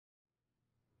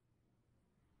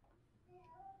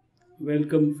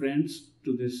Welcome friends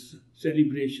to this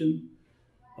celebration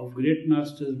of Great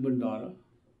Masters Bhandara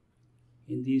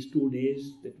in these 2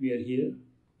 days that we are here.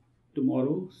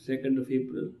 Tomorrow, 2nd of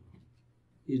April,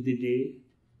 is the day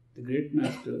the Great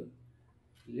Master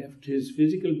left his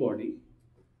physical body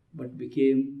but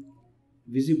became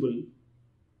visible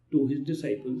to his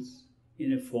disciples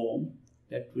in a form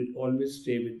that will always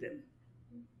stay with them.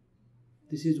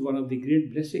 This is one of the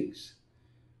great blessings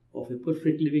of a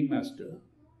perfect living Master,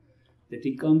 that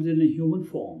he comes in a human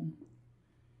form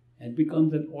and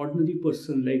becomes an ordinary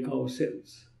person like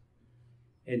ourselves.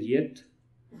 And yet,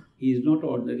 he is not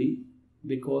ordinary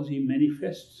because he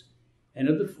manifests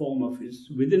another form of his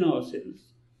within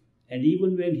ourselves. And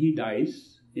even when he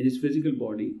dies in his physical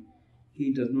body,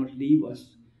 he does not leave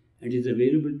us and is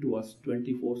available to us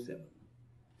 24/7.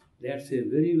 That's a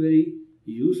very, very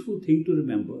useful thing to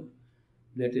remember,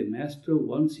 that a master,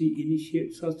 once he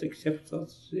initiates us, accepts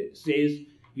us, says,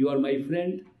 "You are my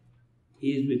friend,"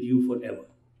 he is with you forever.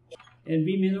 And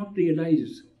we may not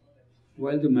realize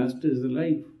while the master is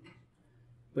alive,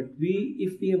 but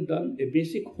if we have done a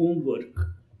basic homework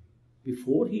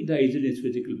before he dies in his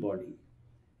physical body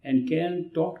and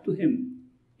can talk to him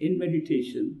in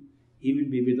meditation, he will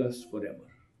be with us forever.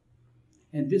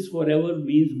 And this forever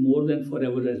means more than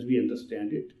forever as we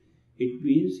understand it. It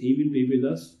means he will be with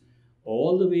us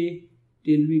all the way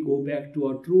till we go back to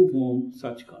our true home,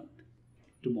 Sachkhand.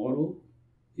 Tomorrow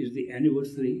is the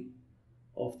anniversary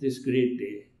of this great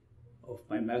day of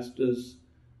my master's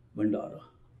Bhandara.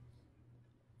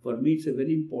 For me, it's a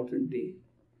very important day.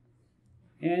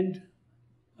 And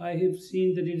I have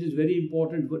seen that it is very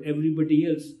important for everybody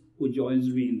else who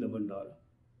joins me in the Bhandara.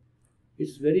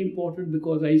 It's very important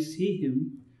because I see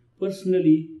him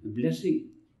personally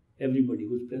blessing everybody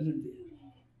who's present there.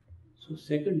 So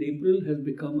 2nd April has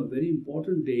become a very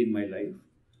important day in my life.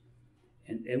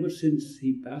 And ever since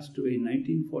he passed away in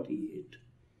 1948,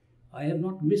 I have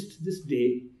not missed this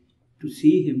day to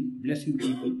see him blessing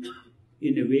people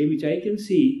in a way which I can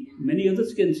see, many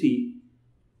others can see,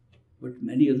 but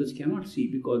many others cannot see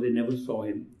because they never saw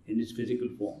him in his physical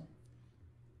form.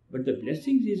 But the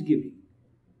blessings he is giving,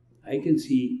 I can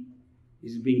see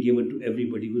is being given to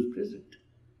everybody who is present.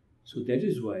 So that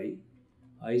is why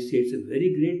I say it's a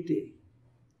very great day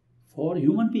for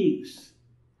human beings,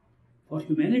 for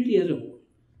humanity as a whole,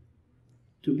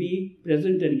 to be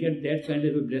present and get that kind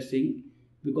of a blessing,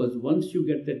 because once you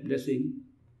get that blessing,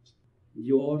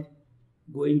 your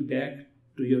going back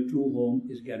to your true home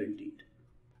is guaranteed.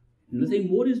 Nothing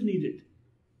more is needed.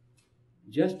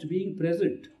 Just being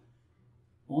present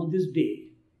on this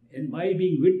day and my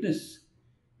being witness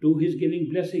to his giving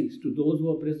blessings to those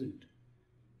who are present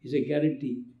is a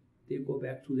guarantee they go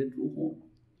back to their true home.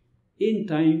 In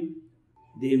time,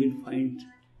 they will find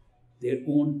their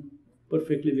own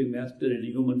perfect living master in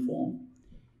a human form.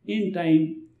 In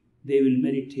time, they will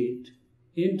meditate.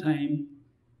 In time,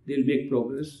 they'll make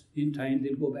progress. In time,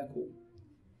 they'll go back home.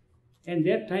 And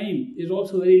that time is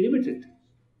also very limited,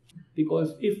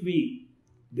 because if we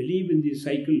believe in the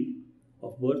cycle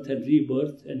of birth and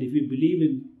rebirth, and if we believe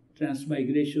in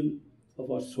transmigration of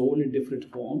our soul in different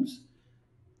forms,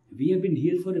 we have been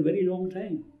here for a very long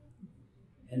time.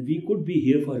 And we could be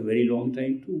here for a very long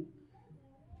time too.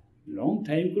 Long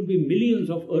time could be millions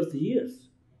of earth years,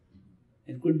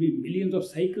 and could be millions of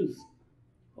cycles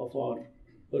of our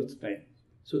earth time.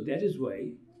 So that is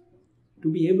why,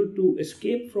 to be able to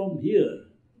escape from here,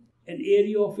 an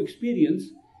area of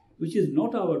experience which is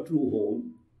not our true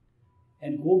home,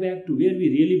 and go back to where we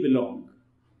really belong,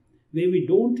 where we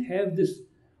don't have this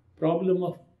problem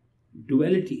of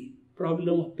duality,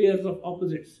 problem of pairs of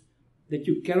opposites, that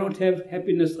you cannot have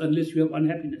happiness unless you have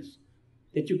unhappiness,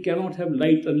 that you cannot have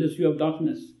light unless you have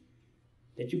darkness,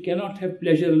 that you cannot have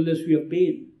pleasure unless you have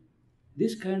pain.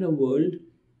 This kind of world,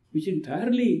 which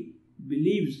entirely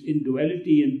believes in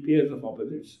duality and pairs of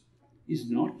opposites,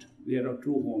 is not where our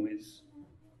true home is.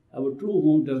 Our true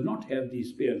home does not have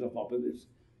these pairs of opposites.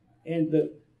 And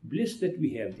the bliss that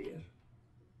we have there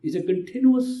is a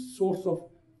continuous source of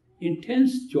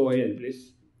intense joy and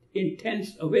bliss,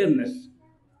 intense awareness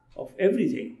of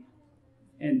everything.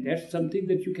 And that's something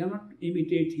that you cannot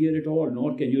imitate here at all,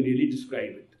 nor can you really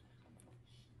describe it.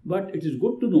 But it is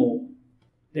good to know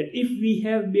that if we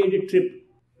have made a trip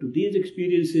to these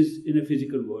experiences in a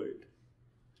physical world,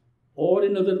 or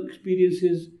in other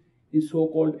experiences in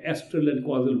so-called astral and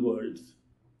causal worlds,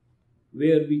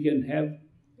 where we can have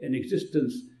an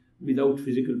existence without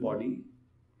physical body,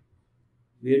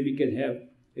 where we can have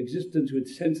existence with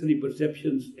sensory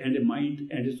perceptions and a mind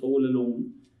and a soul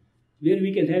alone, where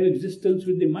we can have existence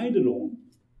with the mind alone,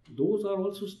 those are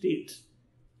also states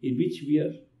in which we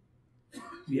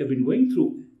have been going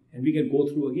through and we can go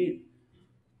through again.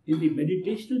 In the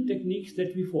meditational techniques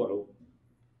that we follow,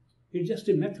 it's just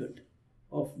a method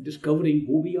of discovering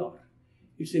who we are.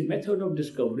 It's a method of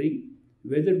discovering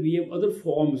whether we have other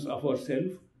forms of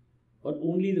ourselves or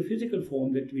only the physical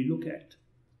form that we look at.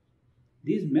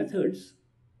 These methods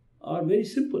are very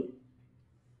simple.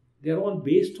 They are all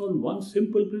based on one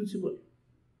simple principle,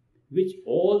 which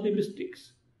all the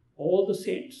mystics, all the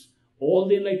saints, all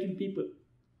the enlightened people,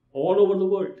 all over the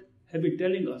world have been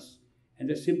telling us. And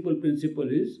the simple principle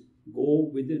is go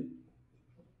within.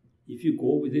 If you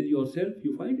go within yourself,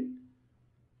 you find it.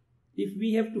 If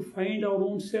we have to find our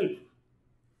own self,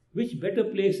 which better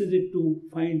place is it to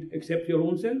find except your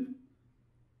own self?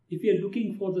 If you are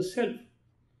looking for the self,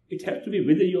 it has to be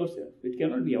within yourself. It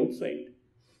cannot be outside.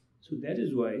 So that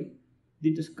is why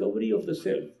the discovery of the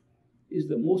self is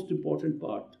the most important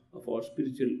part of our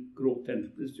spiritual growth and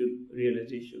spiritual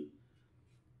realization.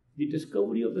 The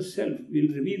discovery of the self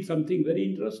will reveal something very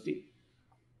interesting,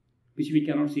 which we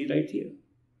cannot see right here.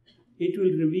 It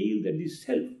will reveal that the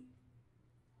self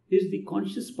is the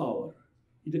conscious power,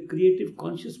 the creative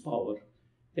conscious power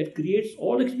that creates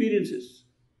all experiences,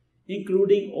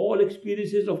 including all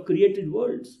experiences of created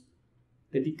worlds.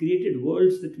 That the created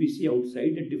worlds that we see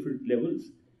outside at different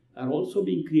levels are also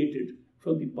being created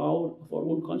from the power of our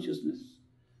own consciousness.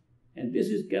 And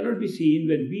this cannot be seen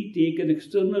when we take an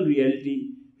external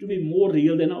reality to be more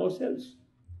real than ourselves.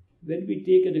 When we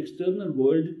take an external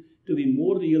world to be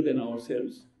more real than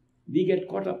ourselves, we get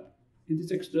caught up in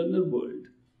this external world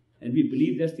and we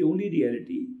believe that's the only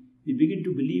reality. We begin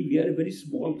to believe we are a very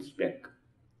small speck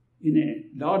in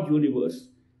a large universe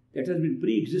that has been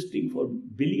pre-existing for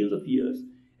billions of years,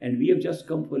 and we have just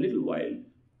come for a little while,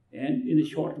 and in a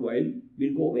short while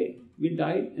we'll go away. We'll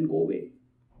die and go away.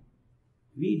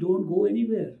 We don't go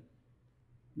anywhere.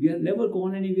 We are never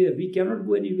gone anywhere. We cannot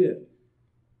go anywhere.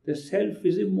 The self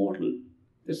is immortal.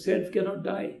 The self cannot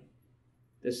die.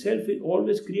 The self will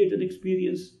always create an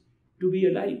experience to be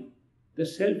alive. The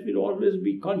self will always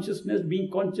be consciousness, being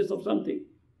conscious of something.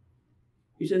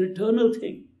 It's an eternal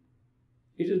thing.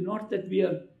 It is not that we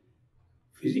are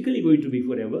physically going to be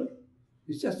forever.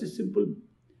 It's just a simple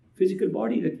physical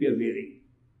body that we are wearing.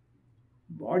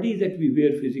 Bodies that we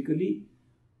wear physically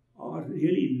are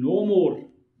really no more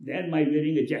than my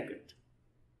wearing a jacket.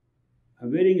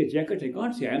 I'm wearing a jacket, I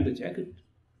can't say I'm the jacket.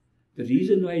 The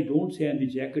reason why I don't say I'm the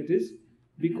jacket is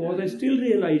because I still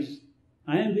realize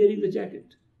I am wearing the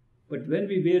jacket. But when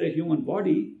we wear a human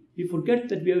body, we forget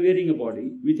that we are wearing a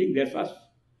body. We think that's us.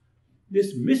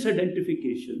 This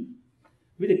misidentification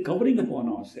with a covering upon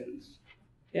ourselves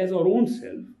as our own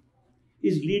self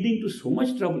is leading to so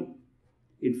much trouble.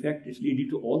 In fact, it's leading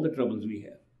to all the troubles we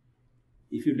have.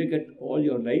 If you look at all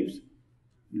your lives,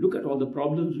 look at all the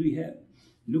problems we have,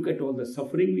 look at all the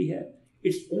suffering we have,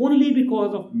 it's only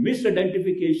because of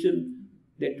misidentification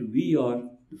that we are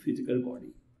the physical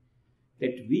body.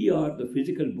 That we are the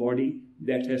physical body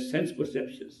that has sense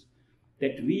perceptions.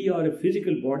 That we are a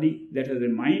physical body that has a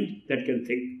mind that can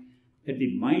think. That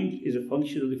the mind is a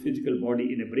function of the physical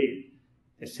body in a brain.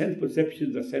 The sense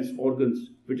perceptions are sense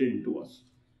organs fitted into us.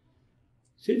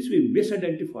 Since we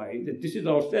misidentify that this is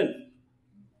ourself,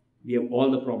 we have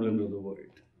all the problems of the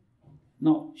world.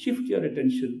 Now, shift your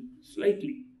attention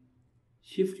slightly.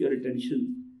 Shift your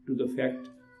attention to the fact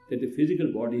that the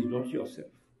physical body is not yourself.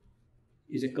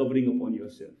 Is a covering upon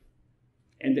yourself.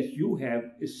 And that you have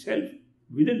a self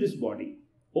within this body,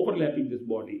 overlapping this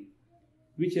body,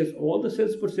 which has all the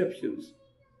sense perceptions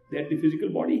that the physical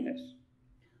body has.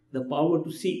 The power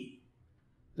to see,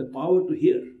 the power to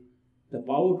hear, the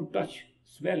power to touch,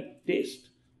 smell, taste.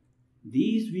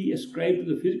 These we ascribe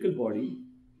to the physical body,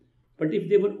 but if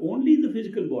they were only in the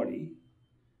physical body,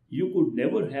 you could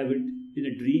never have it in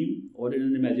a dream or in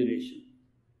an imagination.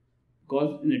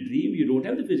 Because in a dream, you don't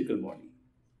have the physical body.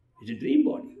 It's a dream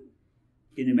body.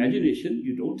 In imagination,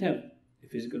 you don't have a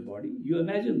physical body. You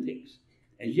imagine things.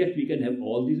 And yet we can have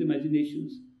all these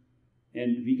imaginations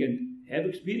and we can have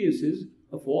experiences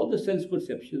of all the sense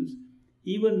perceptions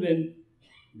even when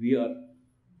we are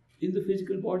in the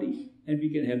physical body, and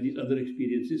we can have these other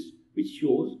experiences, which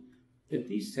shows that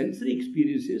these sensory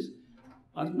experiences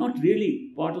are not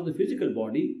really part of the physical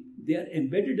body. They are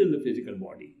embedded in the physical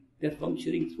body. They are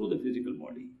functioning through the physical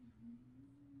body.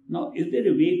 Now, is there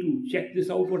a way to check this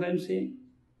out, what I'm saying?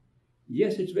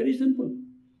 Yes, it's very simple.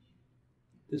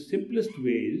 The simplest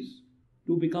way is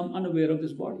to become unaware of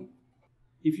this body.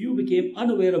 If you became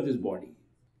unaware of this body,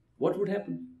 what would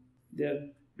happen? There are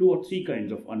 2 or 3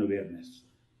 kinds of unawareness.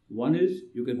 One is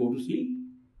you can go to sleep.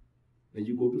 When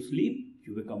you go to sleep,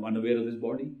 you become unaware of this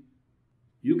body.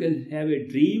 You can have a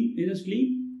dream in a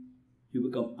sleep. You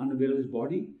become unaware of this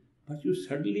body. but you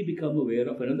suddenly become aware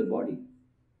of another body.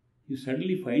 You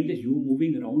suddenly find that you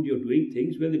moving around, you're doing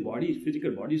things where the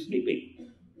physical body is sleeping.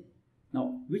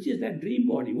 Now, which is that dream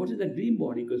body? What is that dream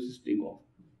body consisting of?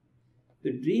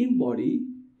 The dream body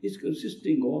is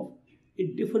consisting of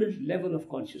a different level of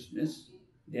consciousness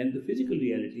than the physical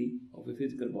reality of a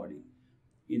physical body.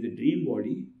 In the dream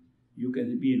body, you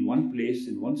can be in one place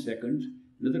in 1 second,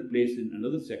 another place in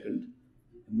another second,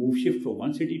 shift from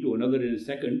one city to another in a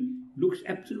second, looks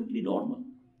absolutely normal.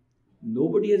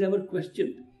 Nobody has ever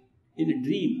questioned in a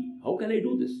dream, how can I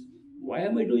do this? Why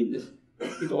am I doing this?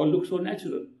 It all looks so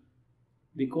natural.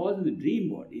 Because in the dream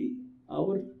body,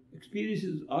 our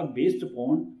experiences are based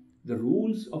upon the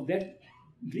rules of that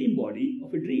dream body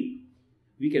of a dream.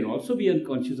 We can also be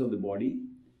unconscious of the body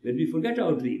when we forget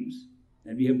our dreams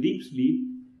and we have deep sleep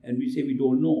and we say we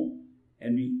don't know,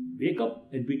 and we wake up,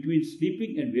 and between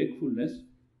sleeping and wakefulness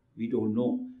we don't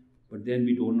know, but then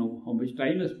we don't know how much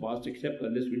time has passed except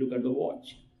unless we look at the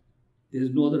watch. There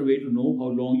is no other way to know how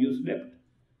long you slept.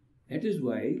 That is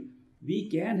why we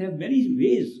can have many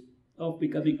ways of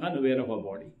becoming unaware of our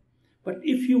body. But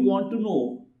if you want to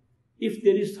know if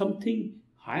there is something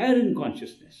higher in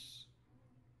consciousness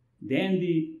than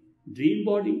the dream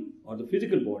body or the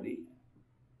physical body,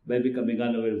 by becoming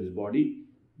unaware of this body,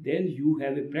 then you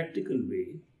have a practical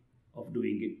way of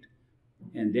doing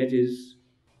it, and that is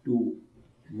to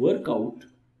work out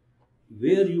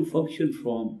where you function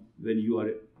from when you are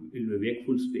in a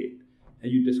wakeful state.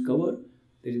 And you discover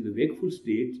that in the wakeful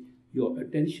state, your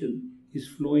attention is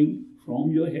flowing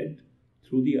from your head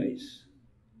through the eyes.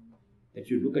 That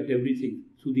you look at everything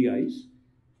through the eyes,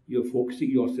 you are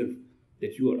focusing yourself,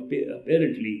 that you are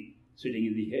apparently sitting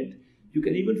in the head. You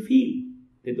can even feel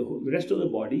that the rest of the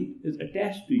body is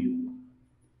attached to you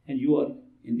and you are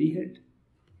in the head.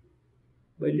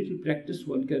 By little practice,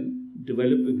 one can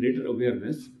develop a greater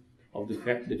awareness of the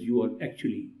fact that you are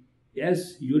actually,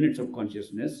 as units of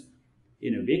consciousness,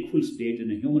 in a wakeful state in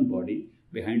a human body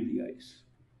behind the eyes.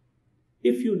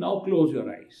 If you now close your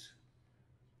eyes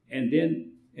and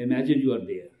then imagine you are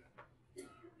there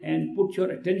and put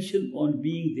your attention on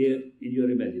being there in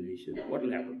your imagination, what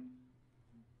will happen?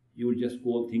 You will just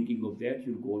go on thinking of that,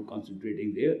 you will go on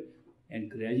concentrating there,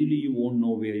 and gradually you won't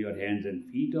know where your hands and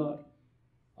feet are.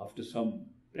 After some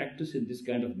practice in this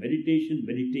kind of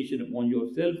meditation upon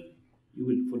yourself, you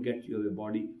will forget you have a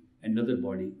body, another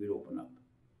body will open up.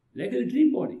 Like a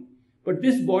dream body. But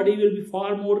this body will be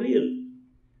far more real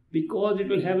because it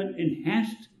will have an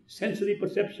enhanced sensory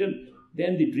perception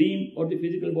than the dream or the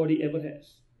physical body ever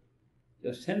has.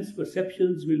 Your sense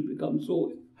perceptions will become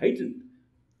so heightened.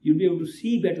 You'll be able to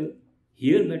see better,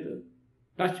 hear better,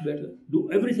 touch better, do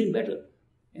everything better.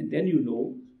 And then you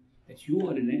know that you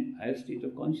are in a higher state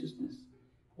of consciousness.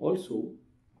 Also,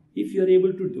 if you are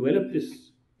able to develop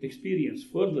this experience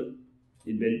further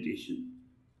in meditation,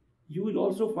 you will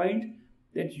also find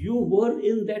that you were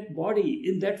in that body,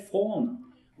 in that form,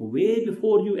 way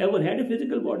before you ever had a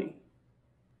physical body.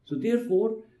 So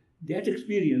therefore, that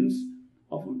experience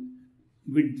of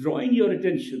withdrawing your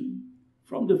attention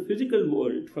from the physical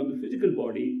world, from the physical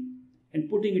body, and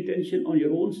putting attention on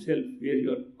your own self, where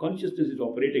your consciousness is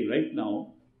operating right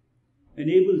now,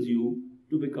 enables you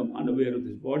to become unaware of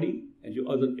this body, and your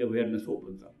other awareness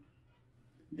opens up.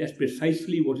 That's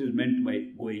precisely what is meant by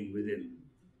going within.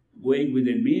 Going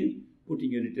within means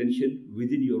putting your attention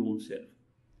within your own self.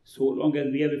 So long as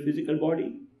we have a physical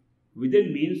body,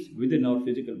 within means within our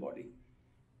physical body.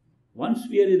 Once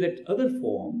we are in that other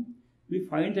form, we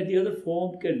find that the other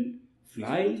form can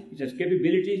fly, it has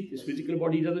capabilities this physical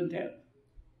body doesn't have.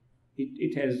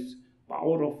 It has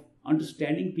power of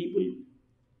understanding people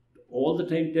all the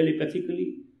time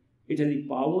telepathically. It has the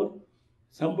power.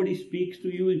 Somebody speaks to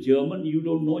you in German, you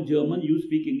don't know German, you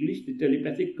speak English, the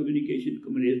telepathic communication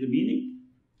conveys the meaning,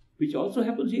 which also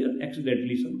happens here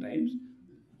accidentally sometimes.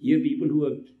 Here people who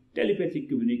have telepathic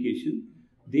communication,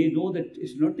 they know that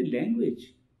it's not the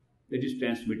language that is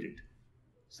transmitted.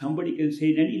 Somebody can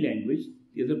say in any language,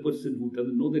 the other person who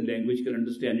doesn't know the language can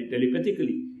understand it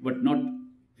telepathically, but not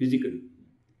physically.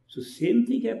 So same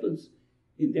thing happens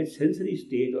in that sensory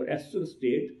state or astral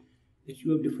state, that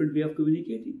you have different way of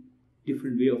communicating,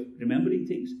 different way of remembering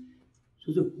things.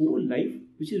 So the whole life,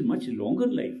 which is much longer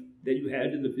life than you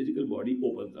had in the physical body,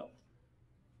 opens up.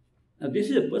 Now this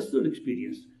is a personal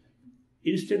experience.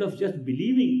 Instead of just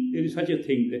believing there is such a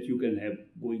thing that you can have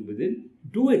going within,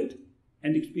 do it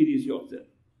and experience yourself.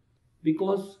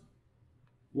 Because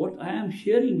what I am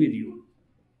sharing with you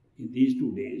in these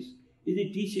 2 days is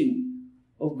a teaching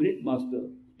of great master.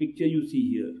 Picture you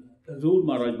see here, Hazur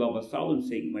Maharaj Baba Sawan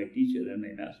Singh, my teacher and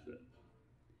my master.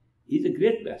 He is a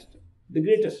great master, the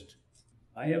greatest.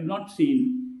 I have not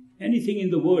seen anything in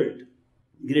the world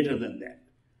greater than that.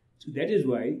 So that is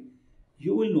why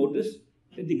you will notice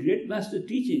that the great master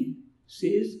teaching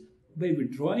says by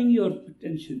withdrawing your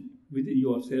attention within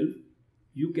yourself,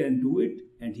 you can do it.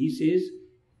 And he says,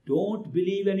 don't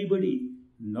believe anybody,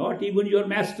 not even your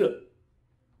master,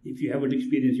 if you haven't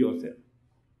experienced yourself.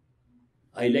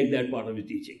 I like that part of his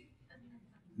teaching.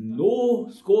 No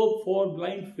scope for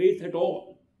blind faith at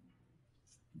all.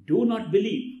 Do not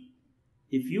believe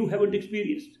if you haven't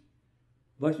experienced.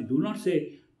 But do not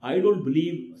say, I don't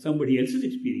believe somebody else's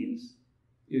experience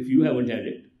if you haven't had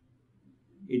it.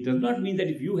 It does not mean that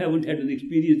if you haven't had an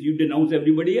experience, you denounce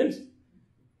everybody else.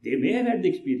 They may have had the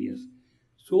experience.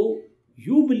 So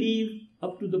you believe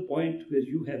up to the point where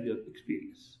you have your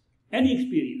experience. Any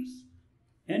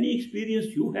experience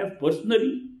you have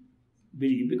personally,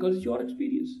 believe because it's your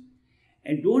experience.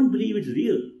 And don't believe it's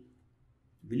real.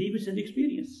 Believe it's an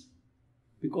experience.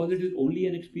 Because it is only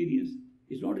an experience.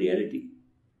 It's not reality.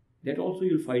 That also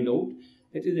you'll find out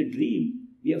that in a dream,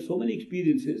 we have so many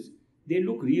experiences, they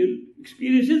look real.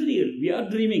 Experience is real. We are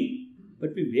dreaming.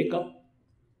 But we wake up.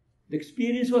 The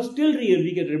experience was still real.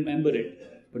 We can remember it.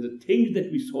 But the things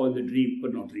that we saw in the dream were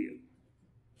not real.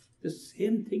 The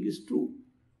same thing is true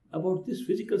about this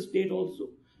physical state also.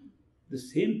 The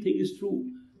same thing is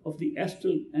true of the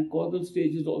astral and causal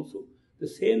stages also. The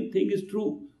same thing is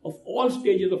true of all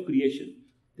stages of creation.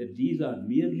 That these are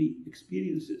merely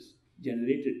experiences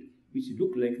generated which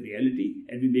look like reality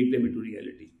and we make them into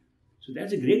reality. So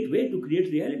that's a great way to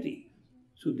create reality.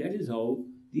 So that is how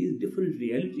these different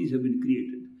realities have been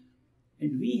created.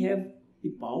 And we have the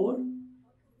power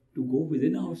to go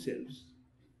within ourselves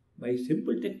by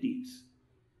simple techniques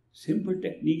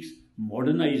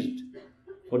modernized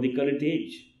for the current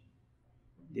age.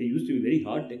 They used to be very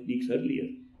hard techniques earlier.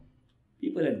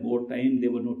 People had more time,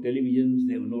 there were no televisions,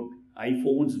 there were no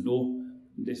iPhones, no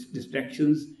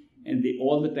distractions, and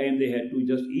all the time they had to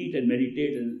just eat and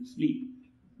meditate and sleep.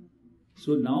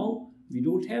 So now we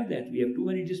don't have that. We have too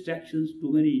many distractions,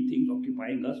 too many things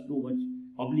occupying us, too much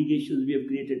obligations we have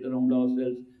created around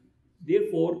ourselves.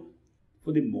 Therefore,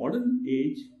 for the modern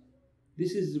age,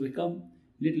 this has become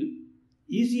a little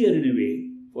easier in a way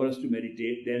for us to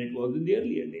meditate than it was in the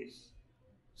earlier days.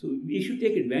 So we should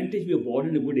take advantage. We are born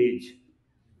in a good age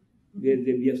where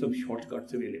we have some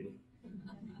shortcuts available.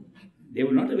 They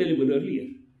were not available earlier.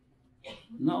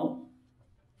 Now,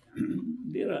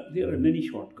 there are many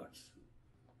shortcuts.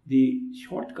 The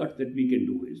shortcut that we can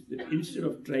do is that instead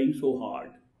of trying so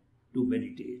hard to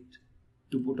meditate,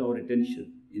 to put our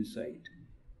attention inside,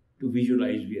 to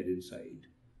visualize we are inside,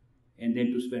 and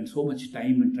then to spend so much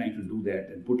time in trying to do that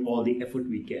and put all the effort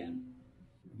we can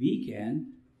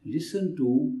listen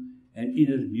to an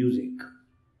inner music.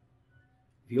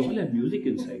 We all have music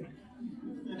inside.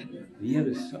 We have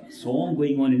a song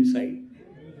going on inside.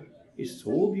 It's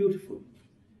so beautiful.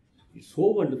 It's so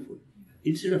wonderful.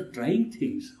 Instead of trying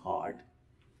things hard,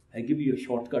 I give you a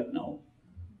shortcut now.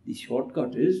 The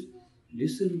shortcut is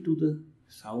listen to the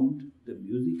sound, the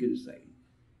music inside.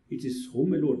 It is so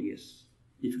melodious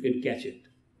if you can catch it.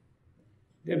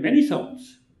 There are many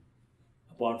sounds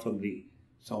apart from the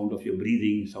sound of your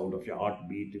breathing, sound of your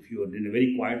heartbeat. If you are in a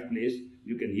very quiet place,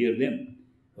 you can hear them.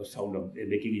 Or sound of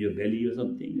making in your belly or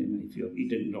something, and if you have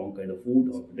eaten wrong kind of food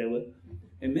or whatever.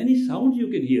 And many sounds you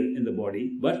can hear in the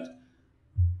body, but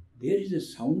there is a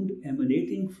sound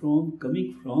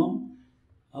coming from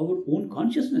our own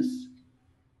consciousness,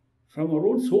 from our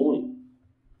own soul.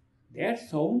 That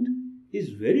sound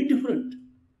is very different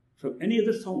from any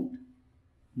other sound.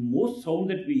 Most sounds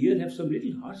that we hear have some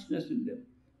little harshness in them.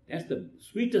 That's the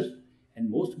sweetest and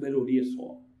most melodious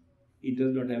song. It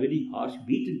does not have any harsh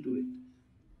beat into it.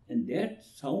 And that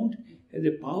sound has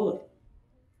a power.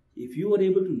 If you are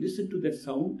able to listen to that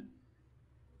sound,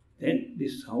 then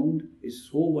this sound is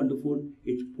so wonderful,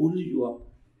 it pulls you up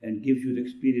and gives you the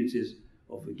experiences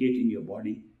of vacating your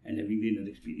body and having the inner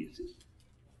experiences.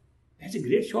 That's a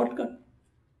great shortcut.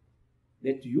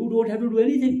 That you don't have to do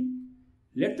anything.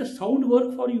 Let the sound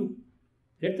work for you.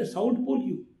 Let the sound pull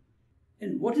you.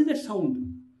 And what is that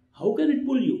sound? How can it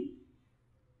pull you?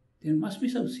 There must be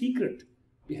some secret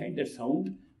behind that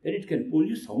sound that it can pull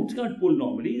you. Sounds can't pull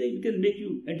normally. They can make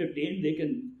you entertained. They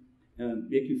can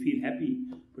make you feel happy.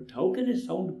 But how can a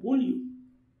sound pull you?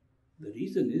 The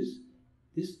reason is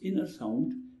this inner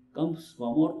sound comes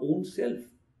from our own self.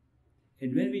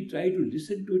 And when we try to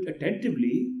listen to it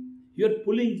attentively, you are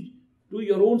pulling to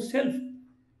your own self.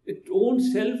 Its own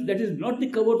self that is not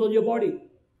the covers on your body.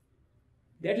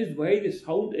 That is why the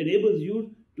sound enables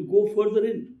you to go further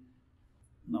in.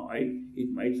 Now,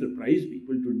 it might surprise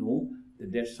people to know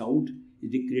that sound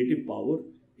is the creative power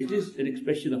It is an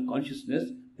expression of consciousness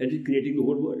that is creating the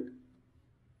whole world.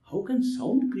 How can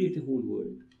sound create a whole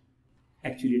world?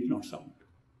 Actually, it's not sound.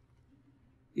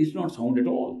 It's not sound at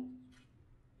all.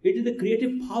 It is the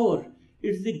creative power.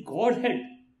 It's the Godhead.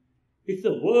 It's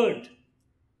the Word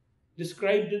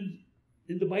described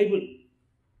in the Bible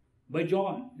by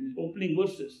John in his opening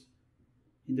verses.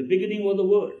 In the beginning was the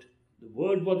Word. The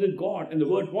Word was with God, and the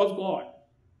Word was God.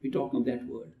 We're talking of that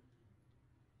Word.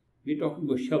 We're talking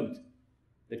about Shabd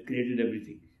that created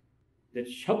everything. That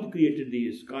Shabd created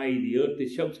the sky, the earth, the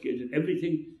Shabd created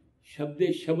everything. Shabde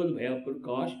Shabad Bhaya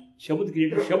Prakash. Shabd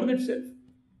created Shabd itself.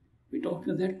 We're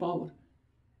talking of that power.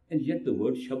 And yet the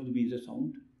word Shabd means a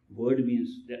sound. Word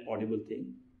means the audible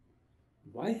thing.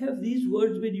 Why have these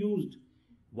words been used?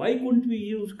 Why couldn't we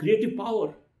use creative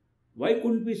power? Why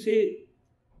couldn't we say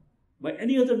by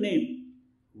any other name?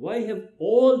 Why have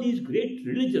all these great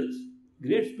religions,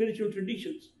 great spiritual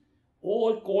traditions,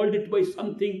 all called it by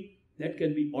something that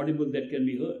can be audible, that can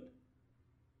be heard?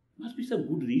 Must be some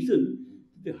good reason.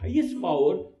 The highest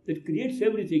power that creates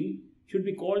everything should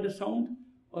be called a sound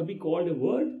or be called a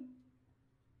word.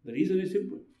 The reason is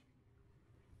simple.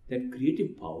 That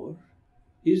creative power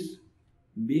is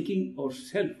making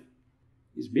ourselves,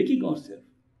 is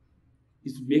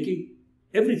making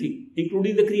everything,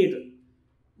 including the creator.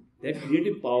 That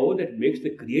creative power that makes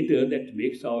the creator, that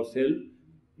makes ourselves,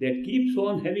 that keeps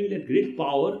on having that great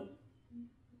power,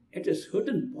 at a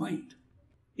certain point,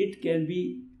 it can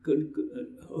be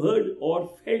heard or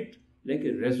felt like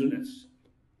a resonance.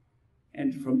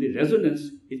 And from the resonance,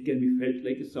 it can be felt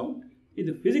like a sound. In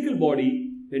the physical body,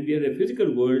 when we are in a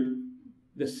physical world,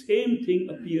 the same thing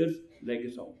appears like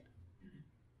a sound.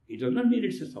 It does not mean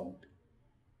it's a sound.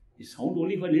 It's sound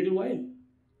only for a little while.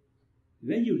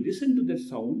 When you listen to that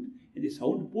sound and the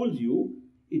sound pulls you,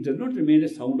 it does not remain a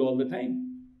sound all the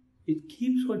time. It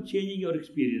keeps on changing your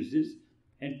experiences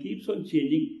and keeps on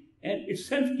changing, and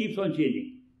itself keeps on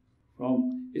changing.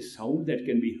 From a sound that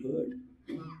can be heard,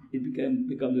 it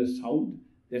becomes a sound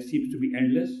that seems to be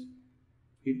endless.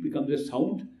 It becomes a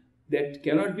sound that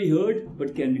cannot be heard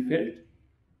but can be felt,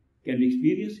 can be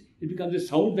experienced. It becomes a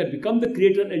sound that becomes the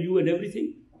creator and you and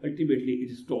everything. Ultimately,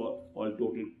 it is all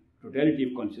totality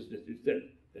of consciousness itself,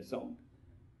 the sound.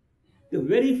 The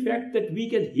very fact that we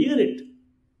can hear it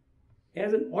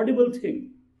as an audible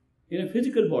thing in a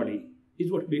physical body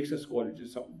is what makes us call it a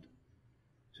sound.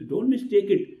 So don't mistake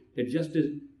it that just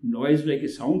a noise like a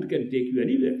sound can take you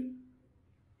anywhere.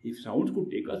 If sounds could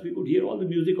take us, we could hear all the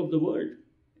music of the world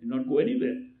and not go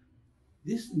anywhere.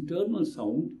 This internal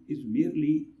sound is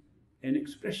merely an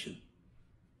expression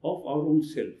of our own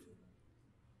self,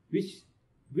 which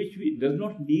does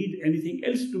not need anything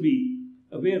else to be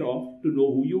aware of to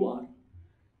know who you are.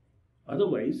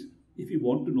 Otherwise, if we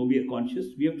want to know we are conscious,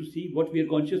 we have to see what we are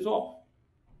conscious of.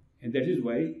 And that is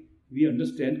why we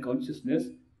understand consciousness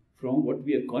from what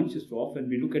we are conscious of, and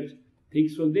we look at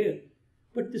things from there.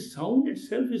 But the sound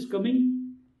itself is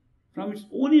coming from its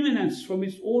own immanence, from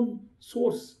its own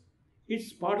source.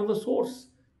 It's part of the source.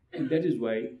 And that is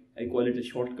why I call it a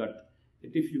shortcut,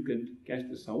 that if you can catch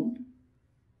the sound,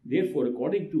 therefore,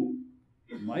 according to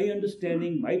my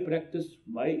understanding, my practice,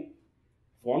 my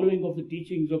following of the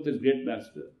teachings of this great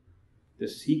master, the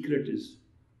secret is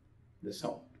the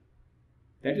sound.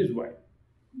 That is why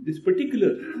this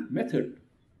particular method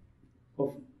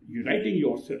of uniting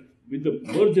yourself with the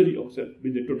merger yourself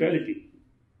with the totality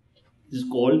is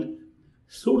called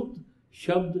Surt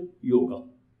Shabd Yoga.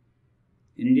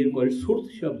 In India, we call it Surt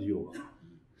Shabd Yoga.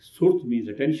 Surt means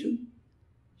attention,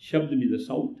 Shabd means the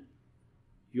sound,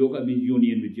 Yoga means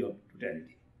union with your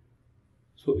totality.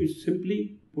 So it's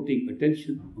simply putting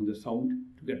attention on the sound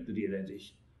to get the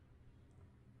realization.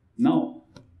 Now,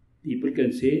 people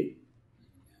can say,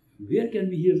 where can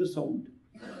we hear the sound?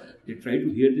 They try to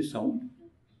hear the sound.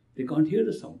 They can't hear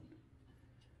the sound.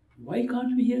 Why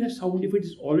can't we hear a sound if it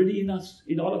is already in us,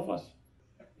 in all of us?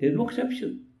 There is no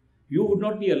exception. You would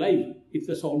not be alive if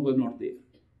the sound was not there.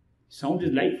 Sound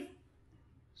is life.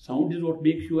 Sound is what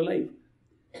makes you alive.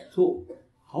 So,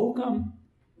 how come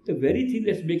the very thing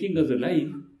that's making us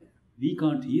alive, we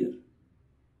can't hear?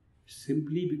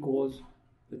 Simply because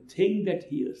the thing that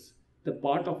hears, the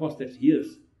part of us that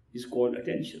hears, is called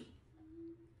attention.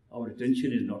 Our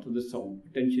attention is not on the sound.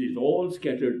 Attention is all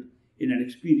scattered in an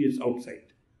experience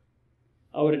outside.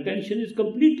 Our attention is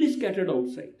completely scattered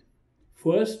outside.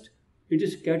 First, it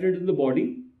is scattered in the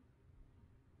body.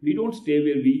 We don't stay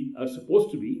where we are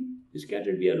supposed to be. It's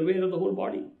scattered. We are aware of the whole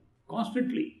body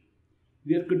constantly.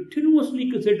 We are continuously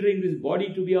considering this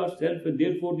body to be ourself, and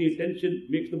therefore the attention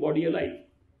makes the body alive.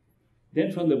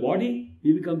 Then from the body,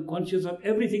 we become conscious of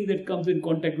everything that comes in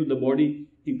contact with the body,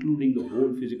 including the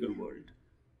whole physical world.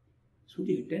 So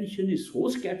the attention is so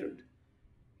scattered,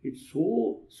 it's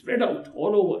so spread out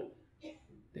all over,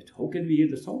 that how can we hear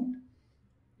the sound?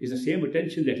 It's the same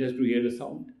attention that has to hear the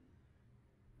sound.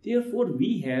 Therefore,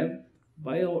 we have,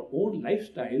 by our own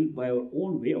lifestyle, by our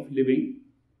own way of living,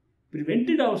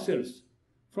 prevented ourselves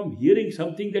from hearing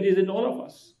something that is in all of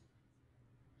us.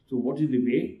 So what is the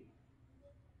way?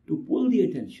 To pull the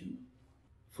attention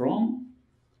from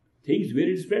things where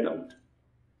it is spread out.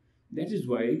 That is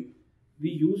why we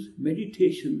use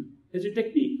meditation as a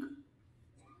technique.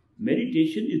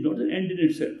 Meditation is not an end in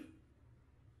itself.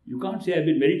 You can't say, I've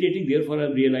been meditating, therefore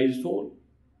I've realized soul.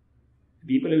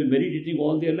 People have been meditating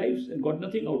all their lives and got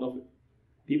nothing out of it.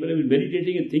 People have been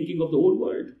meditating and thinking of the whole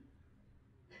world.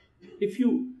 If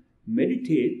you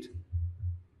meditate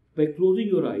by closing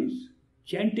your eyes,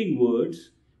 chanting words,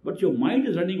 but your mind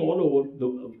is running all over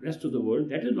the rest of the world,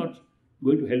 that is not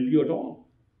going to help you at all.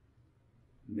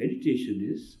 Meditation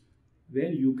is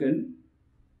when you can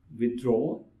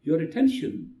withdraw your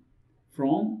attention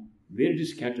from where it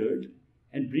is scattered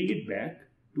and bring it back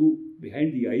to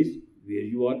behind the eyes where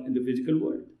you are in the physical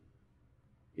world.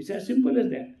 It's as simple as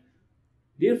that.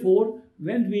 Therefore,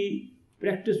 when we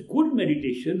practice good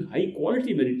meditation, high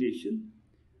quality meditation,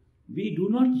 we do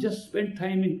not just spend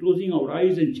time in closing our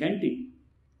eyes and chanting.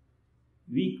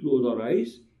 We close our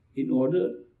eyes in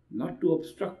order not to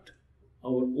obstruct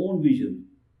our own vision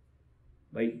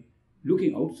by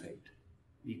looking outside.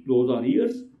 We close our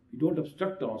ears, we don't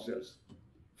obstruct ourselves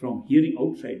from hearing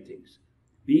outside things.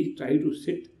 We try to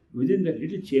sit within that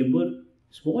little chamber,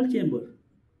 small chamber,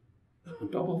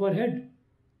 on top of our head.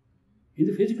 In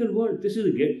the physical world,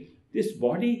 this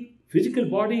body, physical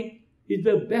body, is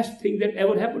the best thing that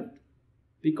ever happened.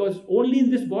 Because only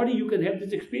in this body you can have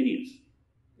this experience.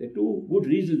 There are two good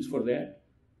reasons for that.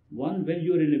 One, when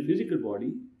you are in a physical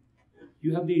body,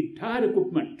 you have the entire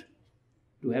equipment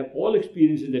to have all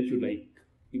experiences that you like,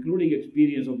 including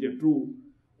experience of the true,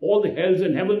 all the hells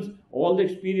and heavens, all the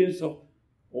experience of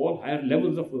all higher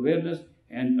levels of awareness,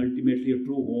 and ultimately a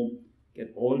true home can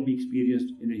all be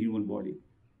experienced in a human body.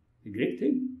 A great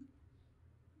thing.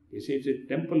 They say it's a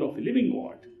temple of a living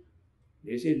God.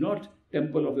 They say not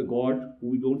temple of a God who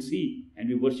we don't see and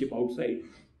we worship outside.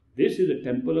 This is a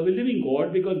temple of a living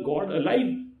God, because God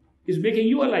alive is making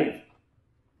you alive.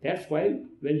 That's why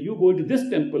when you go into this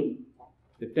temple,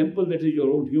 the temple that is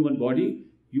your own human body,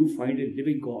 you find a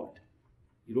living God.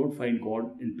 You don't find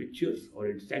God in pictures or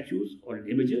in statues or in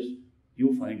images.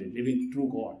 You find a living true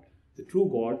God. The true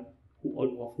God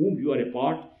of whom you are a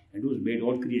part and who has made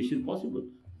all creation possible.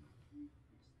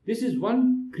 This is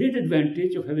one great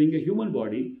advantage of having a human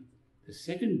body. The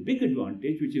second big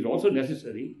advantage, which is also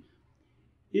necessary,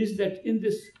 is that in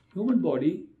this human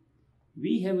body,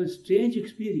 we have a strange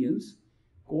experience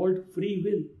called free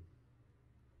will.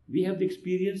 We have the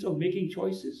experience of making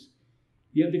choices.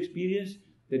 We have the experience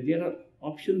that there are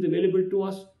options available to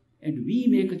us and we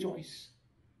make a choice.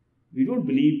 We don't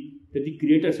believe that the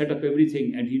Creator set up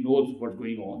everything and He knows what's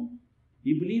going on.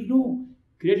 We believe, no,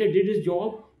 Creator did His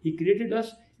job, He created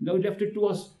us, now He left it to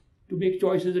us to make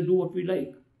choices and do what we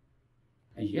like.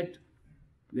 And yet,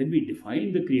 when we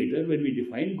define the Creator, when we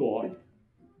define God,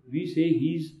 we say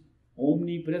He's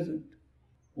omnipresent,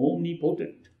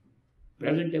 omnipotent,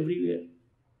 present everywhere,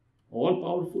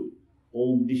 all-powerful,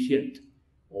 omniscient,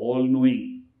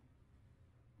 all-knowing.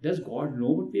 Does God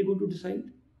know what we are going to decide?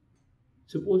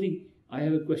 Supposing I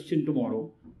have a question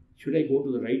tomorrow, should I go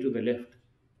to the right or the left?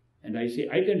 And I say,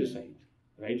 I can decide,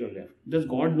 right or left. Does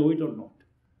God know it or not?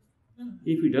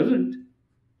 If He doesn't,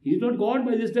 He is not God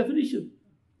by this definition.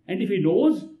 And if He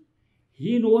knows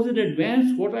in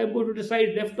advance what I am going to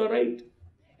decide, left or right.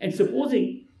 And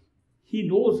supposing He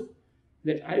knows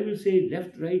that I will say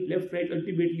left, right,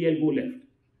 ultimately I'll go left.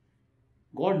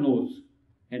 God knows.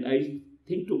 And I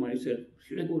think to myself,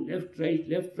 should I go left,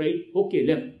 right, okay,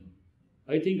 left.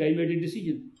 I think I made a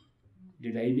decision.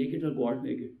 Did I make it or God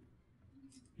make it?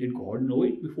 Did God know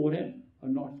it beforehand or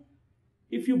not?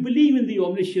 If you believe in the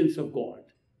omniscience of God,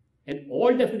 and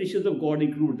all definitions of God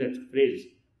include that phrase,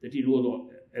 that He knows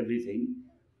everything,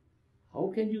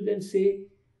 how can you then say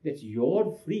that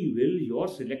your free will, your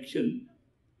selection,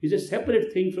 is a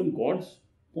separate thing from God's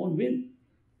own will?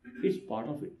 It's part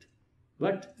of it.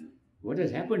 But what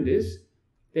has happened is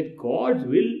that God's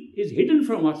will is hidden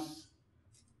from us,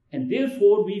 and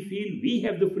therefore we feel we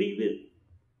have the free will.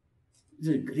 It's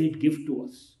a great gift to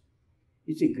us.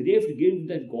 It's a great gift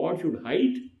that God should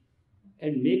hide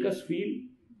and make us feel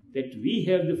that we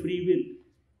have the free will.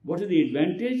 What is the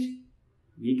advantage?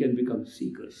 We can become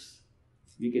seekers.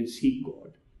 We can seek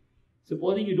God.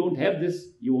 Supposing you don't have this,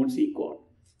 you won't seek God.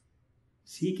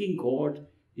 Seeking God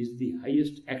is the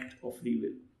highest act of free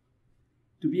will.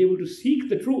 to be able to seek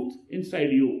the truth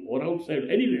inside you or outside,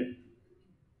 anywhere,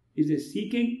 is a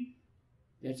seeking.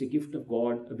 That's a gift of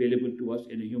God available to us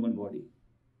in a human body.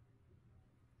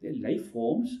 There are life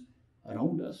forms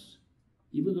around us.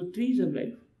 Even though trees have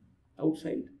life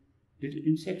outside, little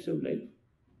insects have life,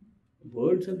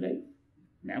 birds have life,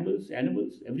 mammals,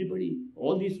 animals, everybody,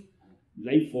 all these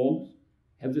life forms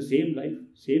have the same life,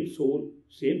 same soul,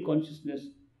 same consciousness,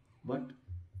 but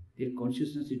their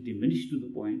consciousness is diminished to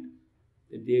the point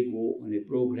that they go on a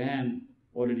program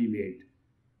already made.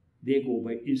 They go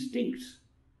by instincts,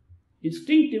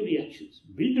 instinctive reactions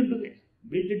built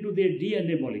into their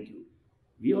DNA molecule.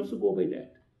 We also go by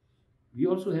that. We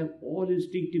also have all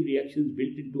instinctive reactions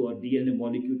built into our DNA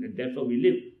molecule, and that's how we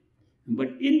live.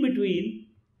 But in between,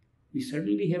 we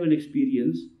suddenly have an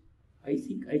experience. I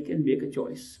think I can make a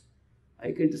choice.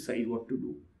 I can decide what to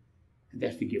do. And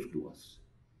that's the gift to us.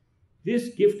 This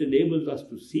gift enables us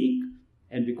to seek,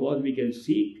 and because we can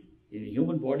seek in a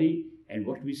human body, and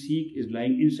what we seek is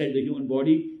lying inside the human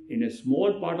body, in a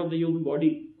small part of the human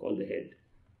body called the head.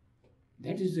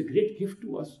 That is a great gift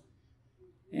to us.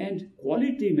 And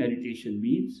quality meditation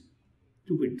means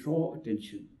to withdraw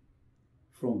attention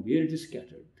from where it is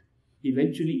scattered,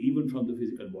 eventually even from the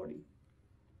physical body.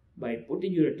 By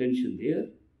putting your attention there,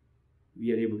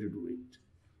 we are able to do it.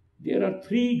 There are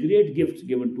three great gifts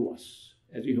given to us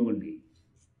as a human being.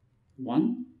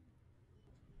 One,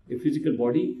 a physical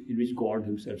body in which God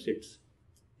himself sits,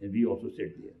 and we also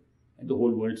sit there, and the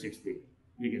whole world sits there.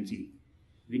 We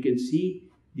can see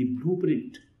the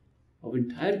blueprint of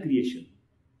entire creation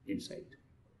inside.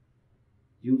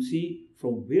 You see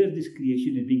from where this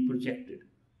creation is being projected.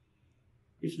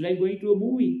 It's like going to a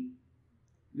movie.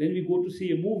 When we go to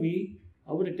see a movie,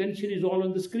 our attention is all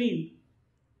on the screen.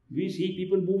 We see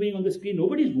people moving on the screen.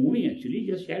 Nobody is moving actually,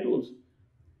 just shadows.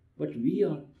 But we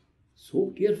are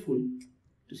so careful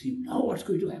to see now what's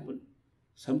going to happen.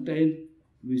 Sometimes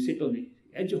we sit on the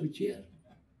edge of a chair.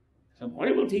 Some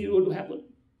horrible thing is going to happen.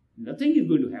 Nothing is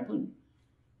going to happen.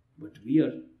 But we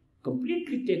are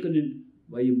completely taken in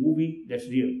by a movie that's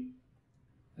real.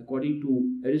 According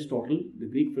to Aristotle, the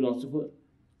Greek philosopher,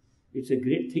 it's a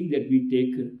great thing that we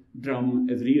take drama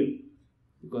as real,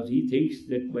 because he thinks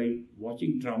that by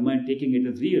watching drama and taking it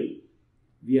as real,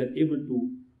 we are able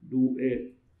to do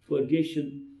a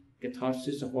purgation,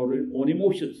 catharsis of our own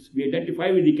emotions. We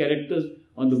identify with the characters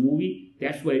on the movie.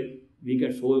 That's why we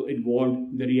get so involved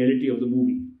in the reality of the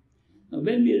movie. Now,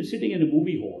 when we are sitting in a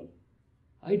movie hall,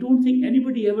 I don't think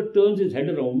anybody ever turns his head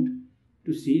around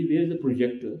to see where the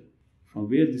projector, from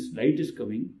where this light is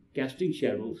coming, casting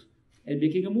shadows and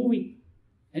making a movie.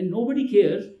 And nobody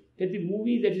cares that the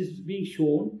movie that is being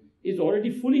shown is already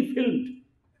fully filmed,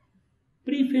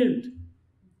 pre-filmed,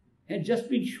 and just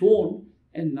been shown,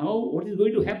 and now what is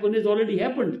going to happen has already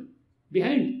happened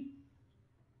behind.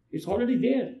 It's already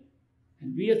there.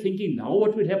 And we are thinking now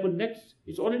what will happen next.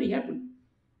 It's already happened.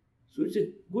 So it's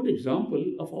a good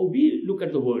example of how we look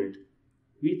at the world.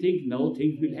 We think now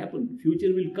things will happen,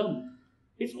 future will come.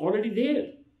 It's already there.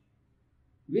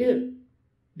 Where?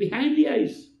 Behind the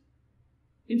eyes.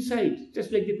 Inside,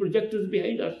 just like the projectors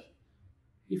behind us.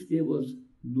 If there was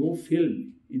no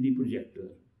film in the projector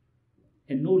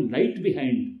and no light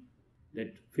behind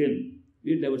that film,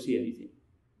 we'd never see anything.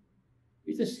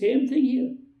 It's the same thing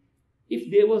here. If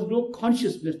there was no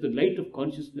consciousness, the light of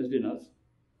consciousness in us,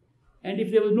 and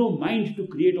if there was no mind to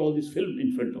create all this film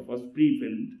in front of us,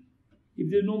 pre-filmed, if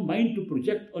there's no mind to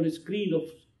project on a screen of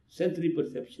sensory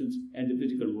perceptions and the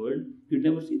physical world, you'd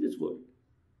never see this world.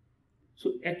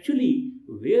 So actually,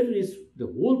 where is the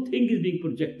whole thing is being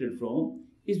projected from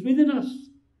is within us.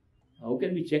 How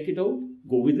can we check it out?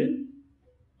 Go within.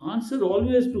 Answer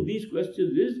always to these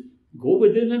questions is go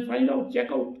within and find out,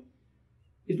 check out.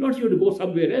 It's not you to go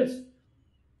somewhere else.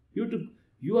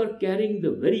 You are carrying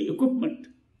the very equipment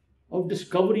of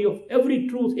discovery of every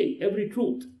true thing, every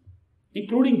truth,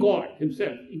 including God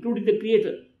himself, including the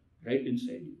Creator, right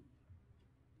inside you.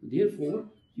 Therefore,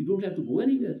 you don't have to go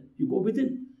anywhere. You go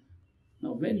within.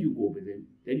 Now, when you go within,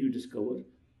 then you discover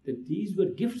that these were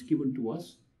gifts given to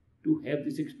us to have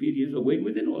this experience of going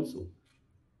within also.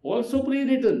 Also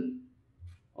pre-written,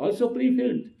 also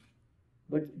pre-filmed.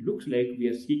 But it looks like we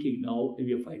are seeking now and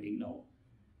we are finding now.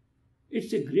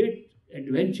 It's a great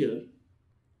adventure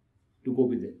to go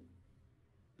within.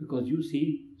 Because you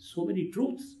see so many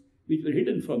truths which were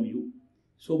hidden from you,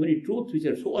 so many truths which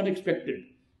are so unexpected,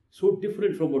 so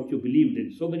different from what you believed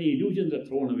in. So many illusions are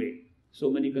thrown away. So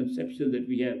many conceptions that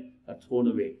we have are thrown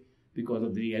away because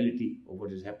of the reality of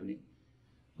what is happening.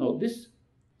 Now, this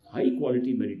high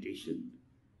quality meditation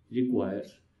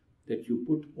requires that you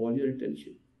put all your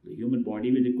attention. The human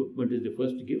body with equipment is the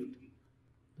first gift.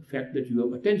 the fact that you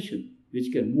have attention,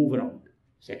 which can move around.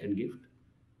 Second gift.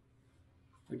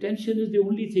 Attention is the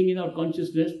only thing in our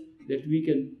consciousness that we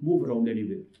can move around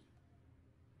anywhere.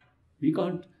 We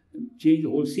can't change the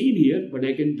whole scene here, but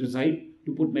I can decide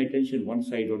to put my attention one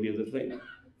side or the other side.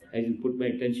 I can put my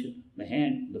attention, my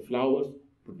hand, the flowers,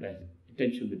 put my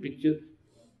attention on the picture.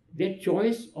 That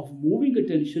choice of moving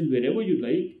attention wherever you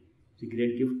like is a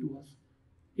great gift to us.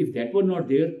 If that were not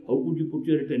there, how could you put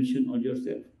your attention on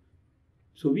yourself?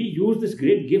 So we use this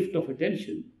great gift of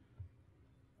attention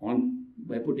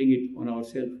by putting it on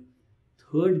ourselves.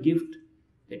 Third gift,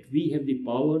 that we have the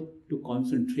power to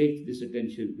concentrate this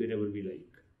attention wherever we like.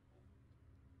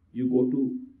 You go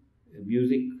to a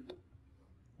music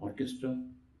orchestra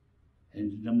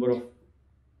and a number of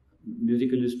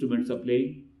musical instruments are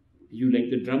playing. You like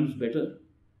the drums better.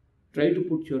 Try to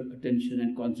put your attention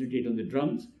and concentrate on the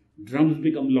drums. Drums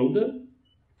become louder,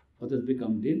 others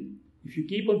become dim. If you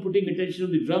keep on putting attention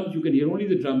on the drums, you can hear only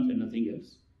the drums and nothing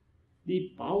else.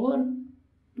 The power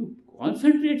to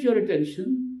concentrate your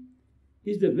attention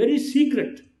is the very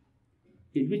secret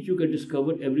in which you can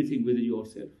discover everything within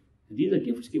yourself. And these are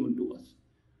gifts given to us,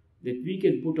 that we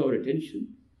can put our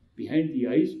attention behind the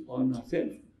eyes on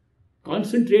ourselves,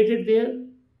 concentrated there,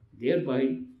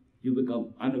 thereby you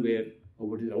become unaware of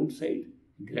what is outside.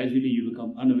 Gradually you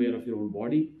become unaware of your own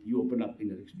body, you open up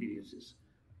inner experiences.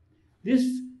 This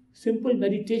simple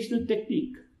meditational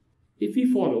technique, if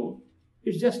we follow,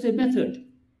 it's just a method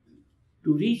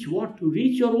to reach what? To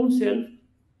reach your own self.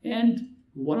 And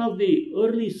one of the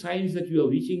early signs that you are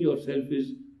reaching yourself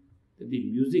is that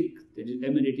the music that is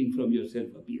emanating from yourself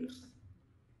appears.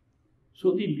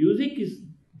 So the music is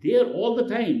there all the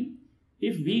time.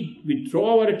 If we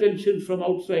withdraw our attention from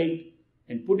outside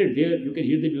and put it there, you can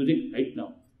hear the music right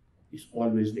now. It's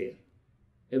always there.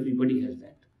 Everybody has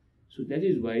that. So that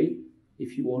is why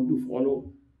if you want to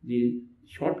follow the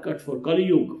shortcut for Kali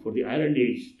Yuga, for the Iron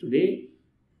Age today,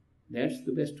 that's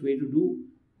the best way to do,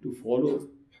 to follow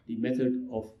the method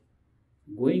of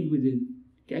going within,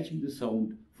 catching the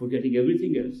sound, forgetting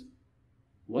everything else.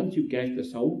 Once you catch the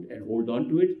sound and hold on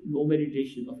to it, no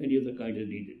meditation of any other kind is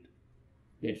needed.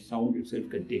 That sound itself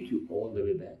can take you all the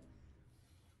way back.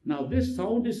 Now this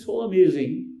sound is so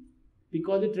amazing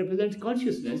because it represents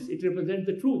consciousness, it represents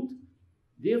the truth.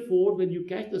 Therefore, when you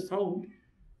catch the sound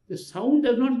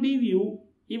does not leave you,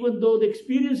 even though the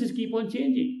experiences keep on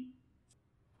changing.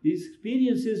 These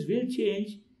experiences will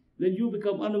change when you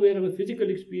become unaware of a physical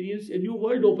experience, a new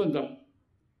world opens up.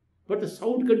 But the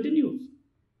sound continues.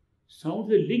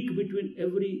 Sound is a link between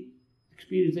every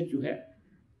experience that you have.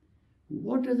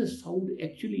 What does the sound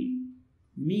actually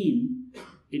mean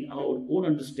in our own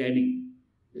understanding?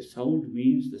 The sound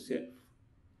means the self,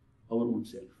 our own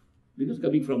self, because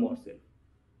coming from ourself.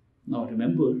 Now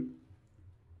remember,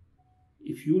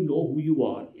 if you know who you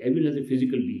are, even as a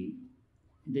physical being,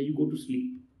 then you go to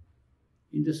sleep.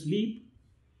 In the sleep,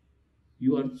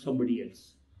 you are somebody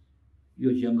else. You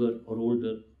are younger or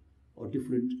older or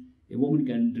different. A woman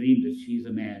can dream that she is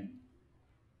a man.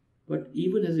 But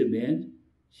even as a man,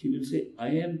 she will say, I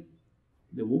am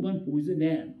the woman who is a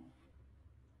man.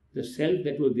 The self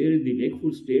that was there in the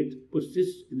wakeful state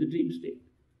persists in the dream state.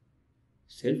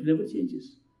 Self never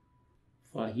changes.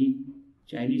 Fahim,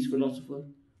 Chinese philosopher,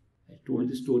 I told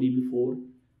this story before,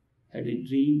 had a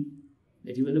dream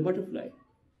that he was a butterfly.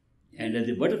 And as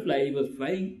a butterfly, he was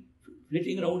flying,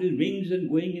 flitting around his wings and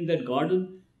going in that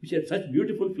garden which had such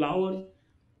beautiful flowers.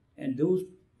 And those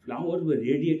flowers were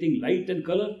radiating light and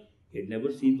color. He had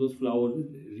never seen those flowers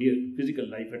in real physical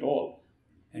life at all.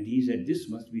 And he said, this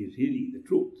must be really the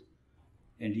truth.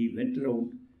 And he went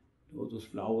around to all those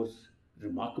flowers,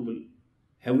 remarkable,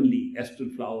 heavenly, astral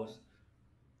flowers.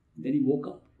 And then he woke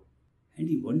up and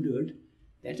he wondered,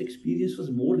 that experience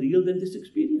was more real than this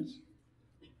experience.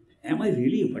 Am I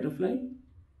really a butterfly?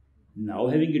 Now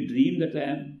having a dream that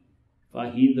I am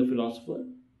Fahim the philosopher?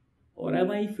 Or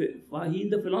am I Fahim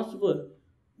the philosopher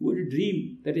who had a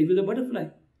dream that he was a butterfly?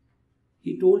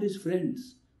 He told his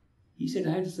friends. He said,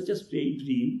 I had such a strange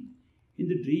dream. In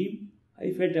the dream,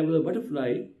 I felt I was a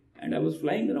butterfly and I was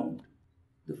flying around.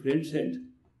 The friend said,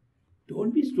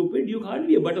 don't be stupid. You can't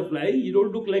be a butterfly. You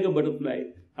don't look like a butterfly.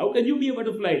 How can you be a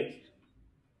butterfly?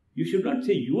 You should not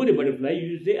say you are a butterfly.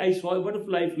 You should say, I saw a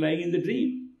butterfly flying in the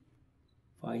dream.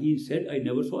 Fahim said, I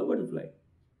never saw a butterfly.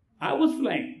 I was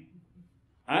flying.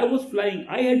 I was flying.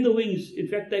 I had the wings. In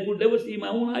fact, I could never see my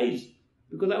own eyes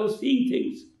because I was seeing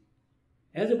things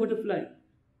as a butterfly.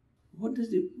 What's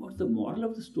the moral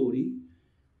of the story?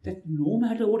 That no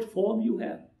matter what form you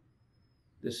have,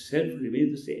 the self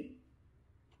remains the same.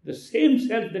 The same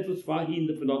self that was Fahim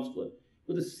the philosopher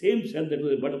was the same self that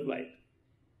was a butterfly.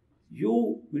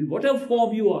 You, in whatever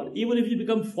form you are, even if you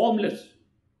become formless,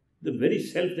 the very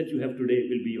self that you have today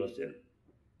will be yourself.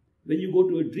 When you go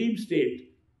to a dream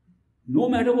state, no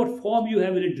matter what form you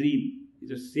have in a dream,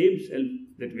 it's the same self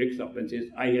that wakes up and says,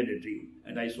 I had a dream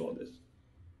and I saw this.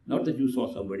 Not that you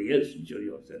saw somebody else, you're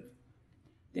yourself.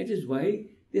 That is why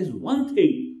there's one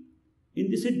thing in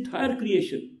this entire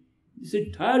creation, this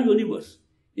entire universe,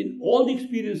 in all the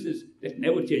experiences that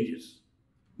never changes.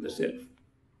 The self.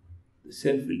 The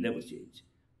self will never change.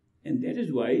 And that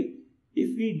is why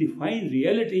if we define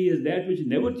reality as that which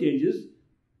never changes,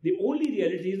 the only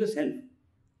reality is the self.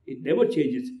 It never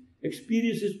changes.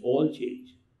 Experiences all change.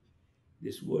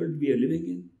 This world we are living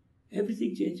in,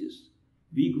 everything changes.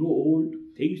 We grow old,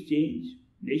 things change,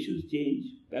 nations change,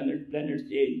 planets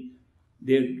change.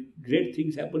 There great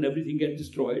things happen, everything gets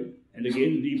destroyed and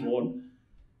again reborn.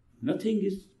 Nothing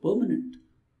is permanent,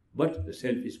 but the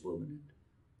self is permanent.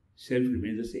 Self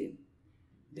remains the same.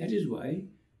 That is why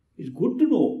it's good to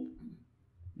know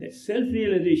that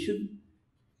self-realization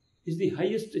is the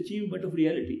highest achievement of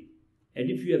reality. And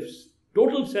if you have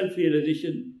total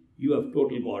self-realization, you have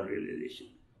total God realization.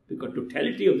 Because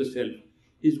totality of the self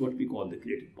is what we call the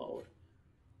creative power.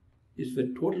 It's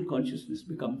when total consciousness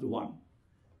becomes one.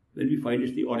 When we find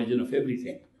it's the origin of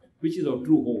everything, which is our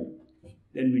true home,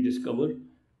 then we discover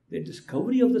the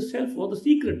discovery of the self or the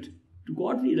secret to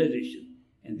God realization.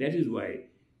 And that is why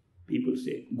people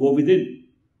say, go within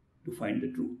to find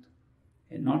the truth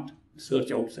and not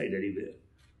search outside anywhere.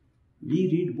 We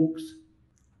read books.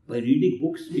 By reading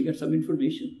books, we get some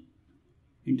information,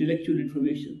 intellectual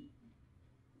information.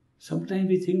 Sometimes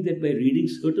we think that by reading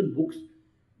certain books,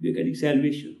 we are getting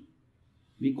salvation.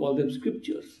 We call them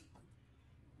scriptures.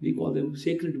 We call them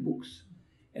sacred books.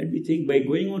 And we think by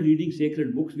going on reading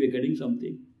sacred books, we are getting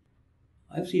something.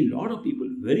 I've seen a lot of people,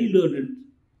 very learned.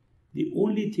 The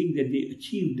only thing that they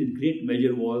achieved in great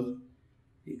measure was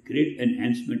a great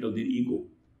enhancement of their ego.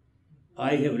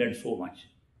 I have read so much.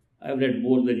 I have read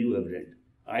more than you have read.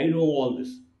 I know all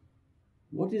this.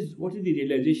 What is the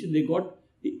realization they got?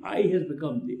 The I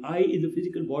in the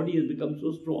physical body has become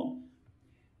so strong.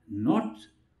 Not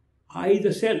I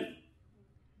the self,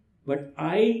 but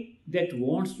I that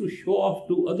wants to show off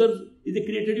to others in the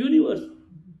created universe,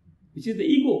 which is the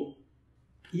ego.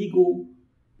 Ego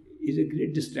is a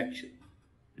great distraction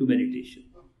to meditation.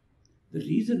 The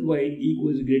reason why ego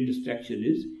is a great distraction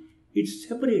is it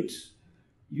separates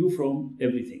you from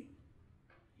everything.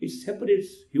 It separates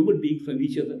human beings from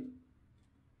each other.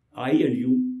 I and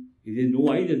you. If there's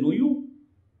no I, there's no you.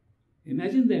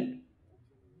 Imagine that.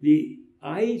 The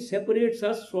I separates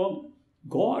us from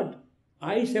God.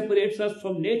 I separates us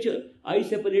from nature. I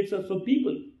separates us from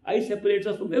people. I separates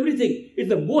us from everything. It's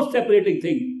the most separating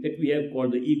thing that we have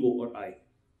called the ego or I.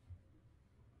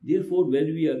 Therefore,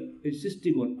 when we are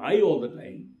insisting on I all the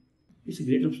time, it's a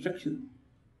great obstruction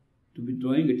to be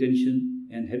drawing attention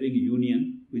and having a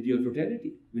union with your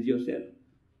totality, with yourself.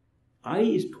 I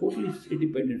is totally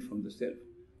independent from the self.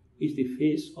 It's the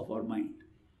face of our mind.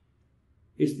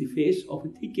 It's the face of a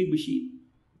thinking machine.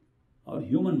 Our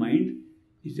human mind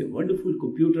is a wonderful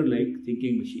computer-like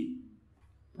thinking machine.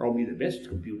 Probably the best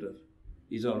computer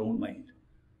is our own mind.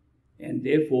 And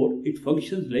therefore, it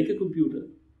functions like a computer.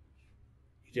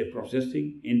 It's a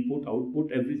processing, input,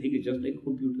 output, everything is just like a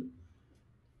computer.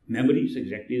 Memory is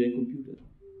exactly like a computer.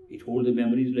 It holds the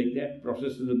memories like that,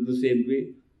 processes them the same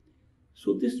way.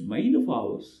 So this mind of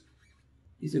ours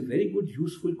is a very good,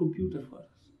 useful computer for us.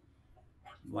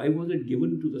 Why was it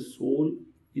given to the soul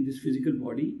in this physical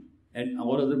body and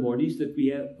all other bodies that we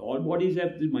have? All bodies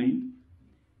have the mind.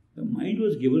 The mind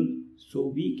was given so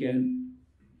we can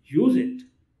use it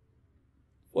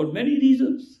for many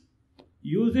reasons.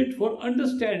 Use it for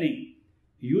understanding.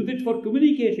 Use it for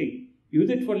communicating. Use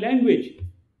it for language.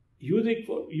 Use it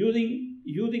for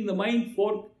using the mind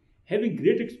for having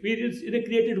great experience in a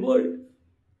created world.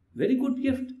 Very good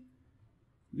gift.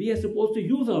 We are supposed to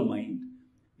use our mind.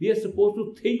 We are supposed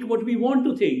to think what we want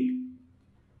to think.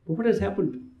 But what has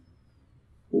happened?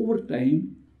 Over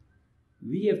time,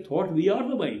 we have thought we are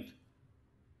the mind.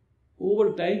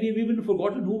 Over time, we have even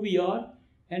forgotten who we are.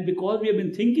 And because we have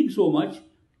been thinking so much,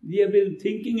 we have been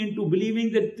thinking into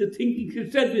believing that the thinking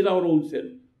itself is our own self.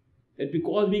 That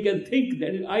because we can think,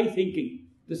 that is I thinking,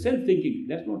 the self thinking.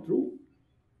 That's not true.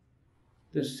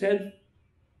 The self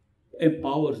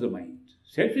empowers the mind.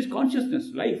 Self is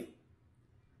consciousness, life.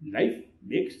 Life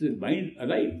makes the mind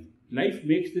alive. Life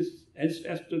makes this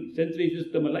sensory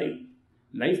system alive.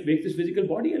 Life makes this physical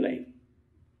body alive.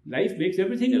 Life makes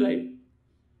everything alive.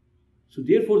 So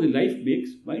therefore the life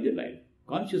makes mind alive.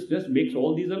 Consciousness makes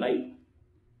all these alive.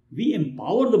 We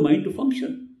empower the mind to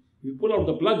function. If we pull out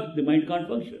the plug, the mind can't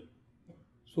function.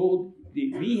 So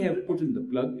we have put in the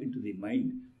plug into the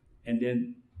mind, and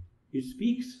then it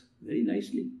speaks very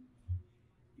nicely.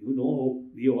 You know how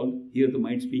we all hear the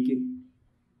mind speaking.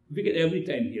 We can every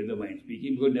time hear the mind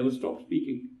speaking because it never stops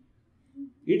speaking.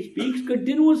 It speaks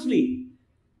continuously.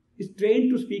 It's trained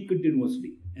to speak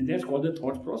continuously, and that's called the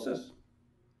thought process.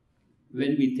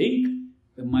 When we think,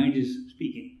 the mind is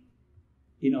speaking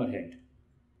in our head.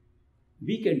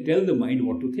 We can tell the mind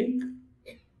what to think,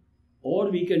 or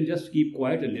we can just keep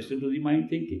quiet and listen to the mind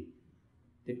thinking.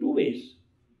 There are two ways.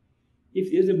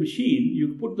 If there's a machine,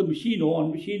 you put the machine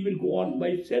on, machine will go on by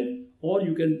itself, or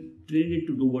you can train it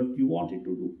to do what you want it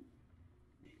to do.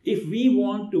 If we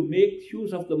want to make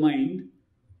use of the mind,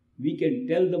 we can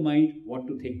tell the mind what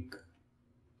to think.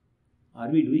 Are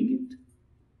we doing it?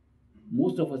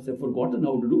 Most of us have forgotten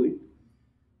how to do it.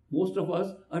 Most of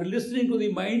us are listening to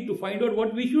the mind to find out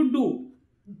what we should do.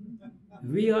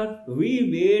 We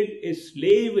made a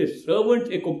slave, a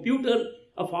servant, a computer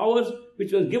of ours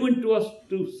which was given to us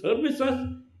to service us.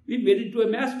 We made it to a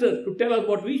master to tell us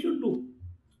what we should do.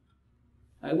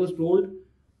 I was told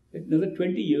that in another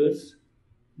 20 years,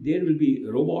 there will be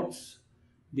robots,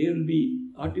 there will be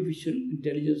artificial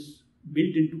intelligence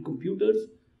built into computers,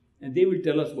 and they will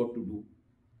tell us what to do.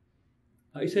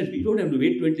 I said, we don't have to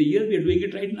wait 20 years, we are doing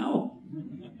it right now.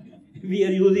 We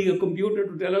are using a computer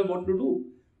to tell us what to do.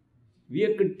 We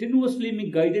are continuously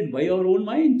being guided by our own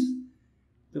minds.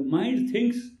 The mind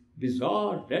thinks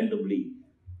bizarre, randomly,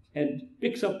 and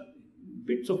picks up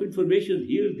bits of information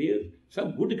here, there,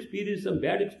 some good experience, some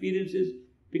bad experiences,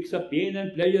 picks up pain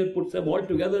and pleasure, puts them all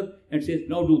together and says,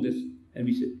 now do this. And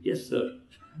we say, yes, sir.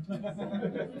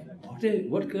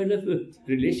 What kind of a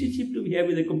relationship do we have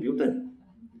with a computer?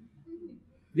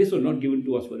 This was not given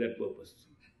to us for that purpose.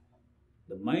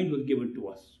 The mind was given to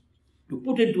us to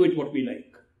put into it what we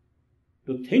like,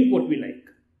 to think what we like,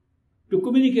 to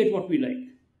communicate what we like,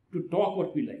 to talk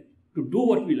what we like, to do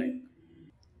what we like.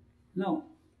 Now,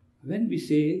 when we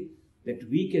say that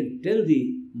we can tell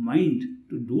the mind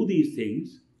to do these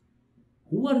things,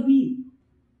 who are we?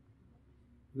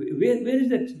 Where is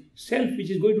that self which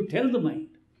is going to tell the mind?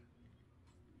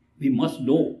 We must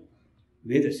know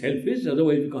where the self is,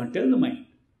 otherwise we can't tell the mind.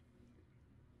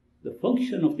 The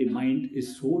function of the mind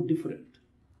is so different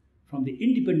from the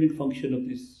independent function of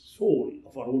this soul,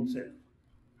 of our own self.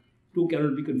 Two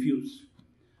cannot be confused.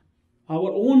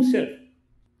 Our own self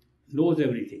knows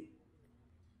everything.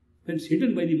 When it's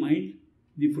hidden by the mind,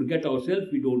 we forget ourselves,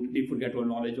 we forget our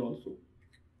knowledge also.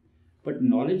 But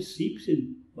knowledge seeps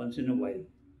in once in a while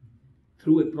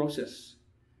through a process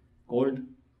called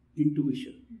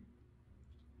intuition.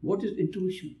 What is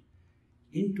intuition?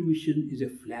 Intuition is a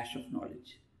flash of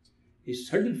knowledge, a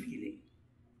sudden feeling.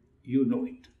 You know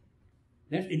it.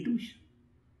 That's intuition.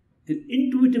 An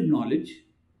intuitive knowledge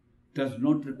does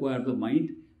not require the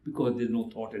mind because there is no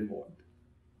thought involved.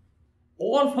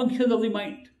 All functions of the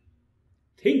mind,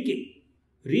 thinking,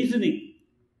 reasoning,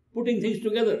 putting things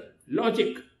together,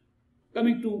 logic,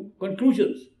 coming to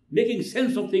conclusions, making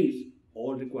sense of things,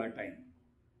 all require time.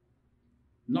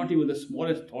 Not even the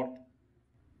smallest thought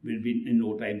will be in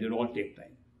no time. They'll all take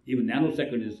time. Even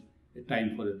nanosecond is a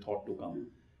time for the thought to come.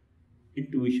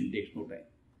 Intuition takes no time.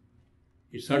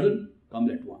 It's sudden,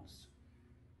 comes at once.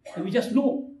 And we just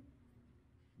know.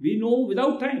 We know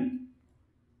without time.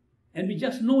 And we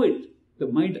just know it. The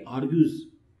mind argues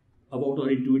about our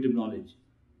intuitive knowledge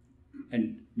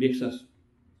and makes us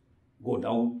go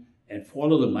down and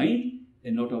follow the mind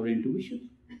and not our intuition.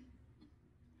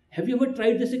 Have you ever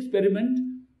tried this experiment?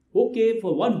 Okay,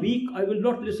 for 1 week I will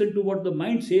not listen to what the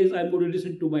mind says. I'm going to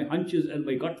listen to my hunches and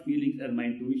my gut feelings and my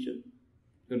intuition.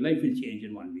 Your life will change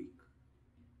in 1 week.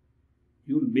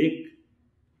 You'll make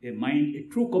a mind a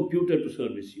true computer to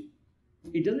service you.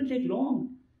 It doesn't take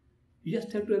long. You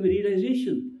just have to have a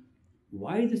realization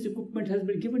why this equipment has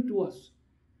been given to us.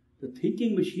 The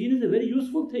thinking machine is a very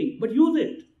useful thing, but use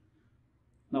it.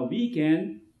 Now we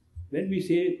can, when we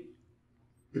say,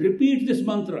 repeat this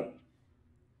mantra,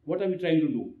 what are we trying to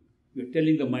do? We are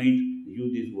telling the mind,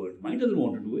 use these words. Mind doesn't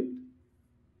want to do it.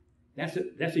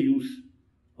 That's a use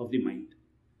of the mind.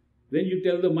 When you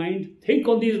tell the mind, think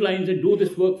on these lines and do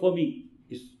this work for me,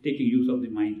 it's taking use of the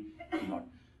mind or not.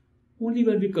 Only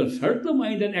when we consult the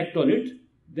mind and act on it,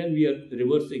 then we are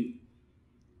reversing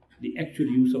the actual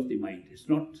use of the mind. It's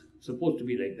not supposed to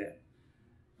be like that.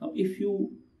 Now, if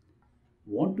you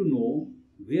want to know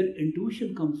where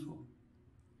intuition comes from,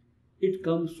 it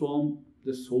comes from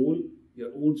the soul,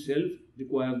 your own self,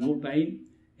 requires no time,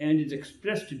 and is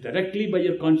expressed directly by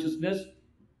your consciousness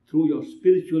through your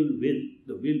spiritual will,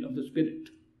 the will of the spirit.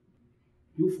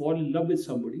 You fall in love with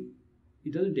somebody,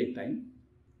 it doesn't take time.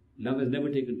 Love has never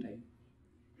taken time.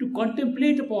 to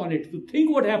contemplate upon it, to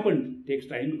think what happened, takes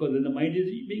time because then the mind is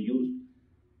being used.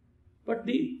 But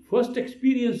the first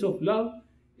experience of love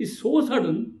is so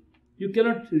sudden, you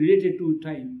cannot relate it to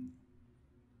time.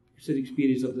 It's an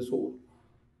experience of the soul.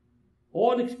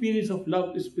 All experience of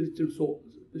love is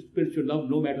spiritual love,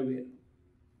 no matter where.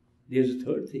 There's a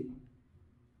third thing.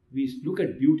 We look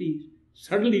at beauty,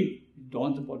 suddenly it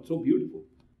dawns upon, so beautiful.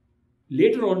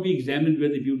 Later on, we examine where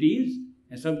the beauty is,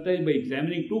 and sometimes by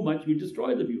examining too much, we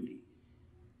destroy the beauty.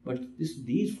 But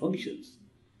these functions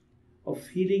of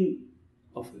feeling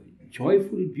of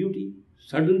joyful beauty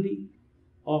suddenly,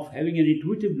 of having an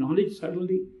intuitive knowledge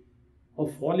suddenly,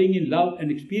 of falling in love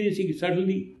and experiencing it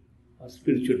suddenly, are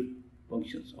spiritual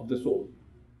functions of the soul.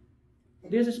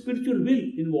 There's a spiritual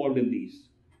will involved in these.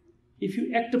 If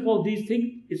you act upon these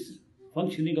things, it's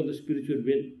functioning of the spiritual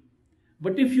will.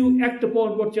 But if you act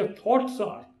upon what your thoughts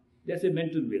are, that's a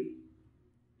mental will.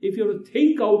 If you have to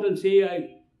think out and say,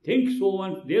 I think so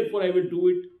and therefore I will do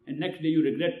it, and next day you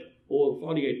regret, oh,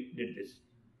 sorry, I did this.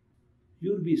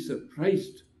 You'll be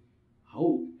surprised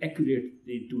how accurate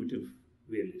the intuitive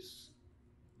will is.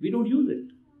 We don't use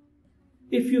it.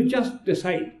 If you just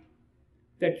decide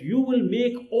that you will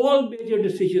make all major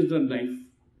decisions in life,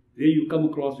 where you come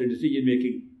across a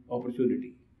decision-making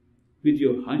opportunity, with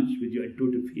your hunch, with your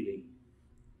intuitive feeling,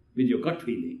 with your gut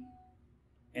feeling,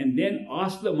 and then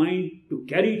ask the mind to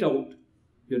carry it out,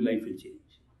 your life will change.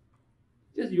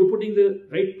 Just you're putting the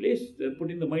right place,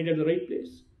 putting the mind at the right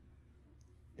place.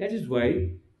 That is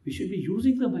why we should be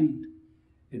using the mind.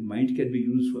 And mind can be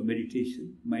used for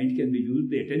meditation. Mind can be used,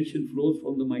 the attention flows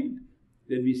from the mind.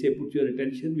 When we say put your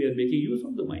attention, we are making use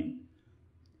of the mind.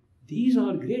 These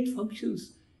are great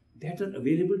functions that are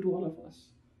available to all of us.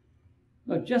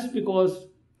 Now, just because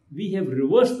we have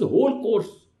reversed the whole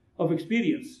course of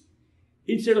experience,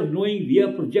 instead of knowing we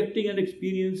are projecting an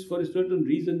experience for a certain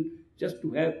reason, just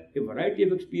to have a variety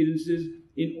of experiences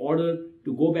in order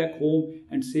to go back home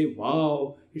and say,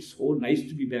 wow, it's so nice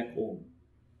to be back home.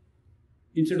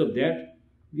 Instead of that,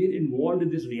 we are involved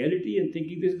in this reality and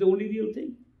thinking this is the only real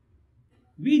thing.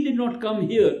 We did not come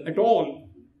here at all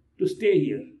to stay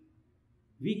here.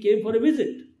 We came for a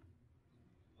visit.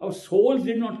 Our souls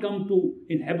did not come to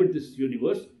inhabit this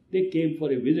universe. They came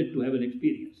for a visit to have an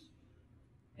experience.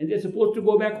 And they're supposed to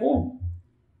go back home.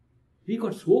 We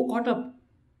got so caught up.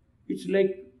 It's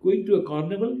like going to a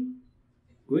carnival,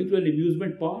 going to an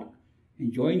amusement park,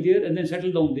 enjoying there and then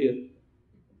settle down there.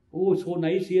 Oh, it's so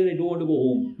nice here, I don't want to go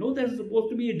home. No, that's supposed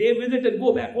to be a day visit and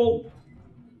go back home.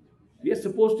 We are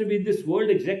supposed to be in this world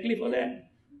exactly for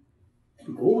that.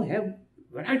 To go have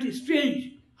variety,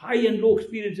 strange, high and low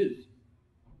experiences.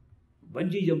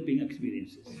 Bungee jumping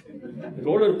experiences.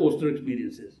 Roller coaster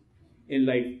experiences in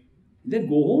life. Then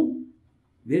go home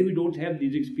where we don't have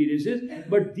these experiences.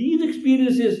 But these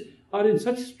experiences are in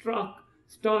such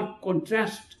stark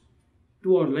contrast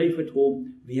to our life at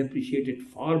home. We appreciate it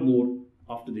far more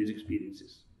after these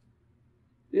experiences.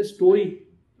 There's a story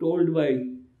told by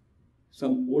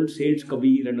some old saints,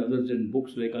 Kabir and others in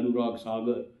books like Anurag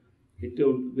Sagar,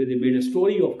 where they made a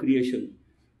story of creation.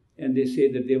 And they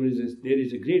say that there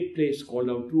is a great place called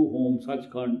our true home,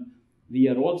 Sachkhand. We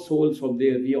are all souls from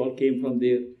there. We all came from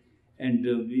there. And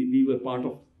we were part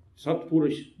of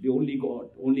Satpurush, the only God,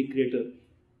 only creator.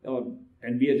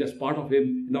 And we are just part of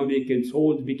him. Now we became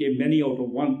souls, became many out of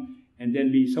one. And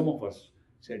then some of us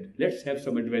said, let's have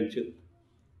some adventure.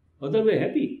 Others were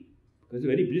happy, because it's a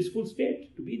very blissful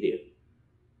state to be there.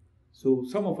 So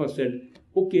some of us said,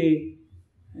 okay.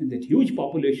 And that huge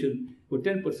population, where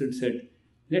 10% said,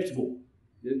 let's go.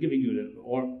 They're giving you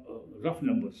rough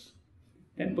numbers.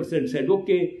 10% said,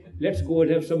 okay, let's go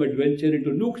and have some adventure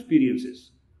into new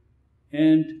experiences.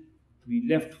 And we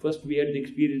left. First, we had the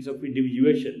experience of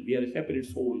individuation. We are a separate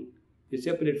soul. We're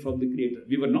separate from the Creator.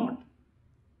 We were not.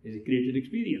 It's a created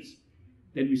experience.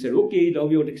 Then we said, okay, now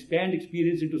we want to expand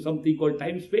experience into something called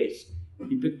time-space.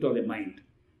 We picked on the mind.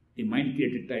 The mind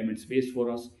created time and space for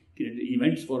us, created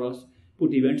events for us,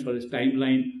 put events on its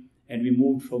timeline, and we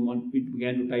moved from we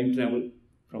began to time travel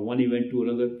from one event to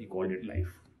another. We called it life.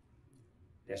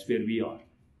 That's where we are.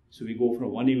 So we go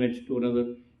from one event to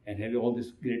another and have all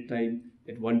this great time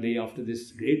that one day after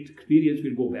this great experience,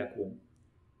 we'll go back home.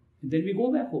 And then we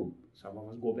go back home. Some of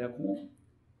us go back home.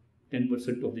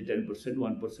 10% of the 10%,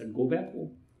 1% go back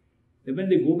home. And when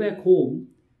they go back home,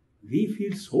 we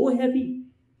feel so happy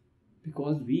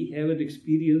because we have an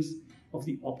experience of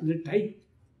the opposite type.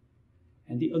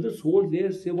 And the other souls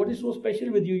there say, what is so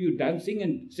special with you? You're dancing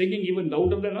and singing even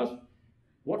louder than us.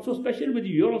 What's so special with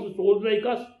you? You're also souls like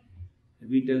us. And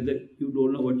we tell that you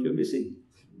don't know what you're missing.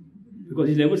 Because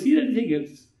he's never seen anything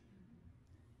else.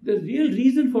 The real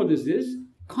reason for this is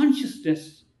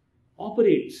consciousness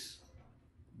operates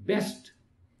best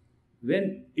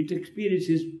when it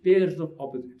experiences pairs of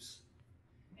opposites.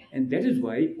 And that is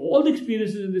why all the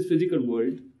experiences in this physical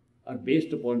world are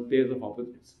based upon pairs of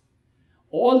opposites.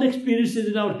 All the experiences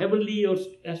in our heavenly or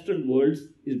astral worlds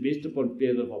is based upon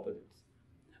pairs of opposites.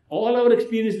 All our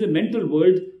experiences in the mental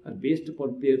world are based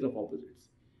upon pairs of opposites.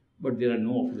 But there are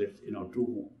no opposites in our true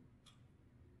home.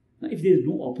 Now, if there is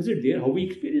no opposite there, how we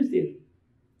experience there?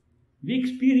 We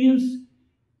experience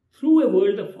through a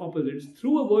world of opposites,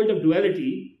 through a world of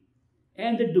duality,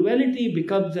 and the duality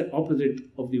becomes an opposite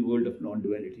of the world of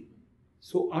non-duality.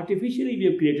 So artificially we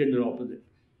have created an opposite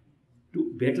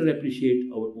to better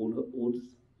appreciate our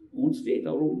own state,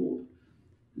 our own world.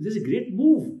 This is a great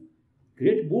move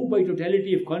by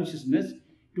totality of consciousness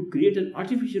to create an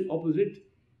artificial opposite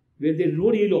where there is no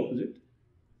real opposite,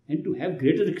 and to have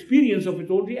greater experience of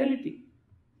its own reality.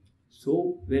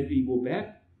 So when we go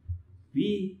back,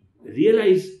 we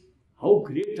realize how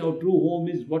great our true home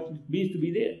is, what it means to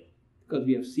be there, because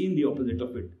we have seen the opposite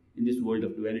of it in this world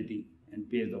of duality and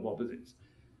pairs of opposites.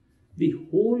 The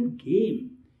whole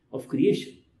game of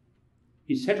creation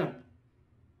is set up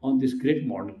on this great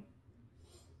model.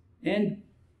 And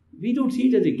we don't see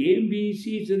it as a game, we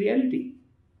see it as a reality.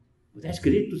 But that's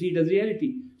great to see it as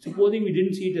reality. Supposing we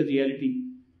didn't see it as reality,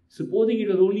 supposing it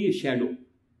was only a shadow,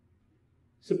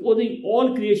 supposing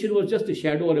all creation was just a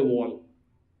shadow or a wall,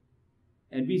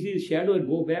 and we see the shadow and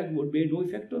go back, would make no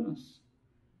effect on us.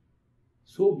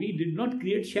 So we did not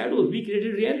create shadows, we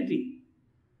created reality.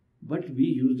 But we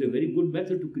used a very good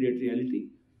method to create reality.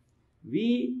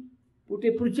 We put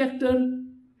a projector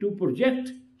to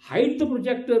project, hide the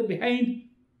projector behind,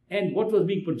 and what was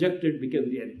being projected became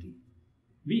reality.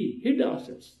 We hid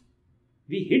ourselves.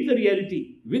 We hid the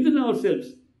reality within ourselves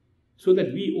so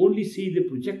that we only see the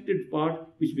projected part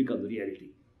which becomes reality.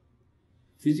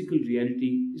 Physical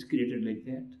reality is created like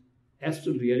that.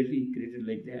 Astral reality created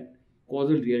like that.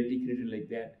 Causal reality created like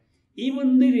that.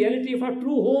 Even the reality of our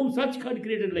true home, such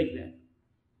created like that.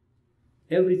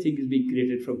 Everything is being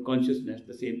created from consciousness,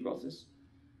 the same process.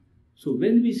 So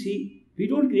when we see, we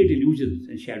don't create illusions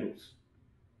and shadows.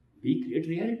 We create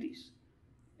realities.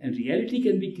 And reality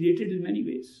can be created in many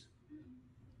ways.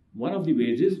 One of the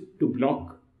ways is to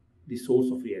block the source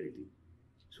of reality,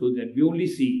 so that we only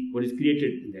see what is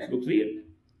created and that looks real.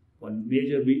 One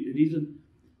major reason.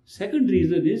 Second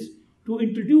reason is to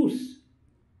introduce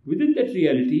within that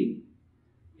reality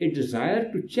a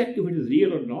desire to check if it is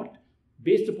real or not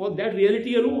based upon that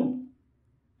reality alone.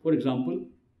 For example,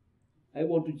 I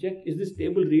want to check, is this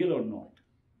table real or not?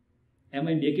 Am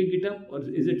I making it up or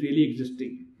is it really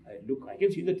existing? I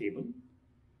can see the table.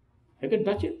 I can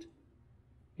touch it.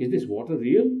 Is this water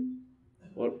real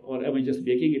or am I just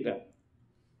making it up?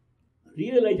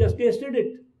 Real, I just tasted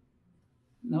it.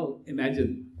 Now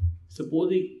imagine,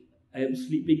 supposing I am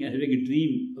sleeping and having a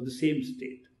dream of the same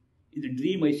state. In the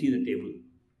dream I see the table.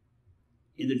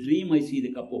 In the dream I see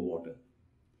the cup of water.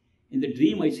 In the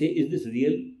dream I say, is this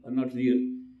real or not real?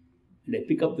 And I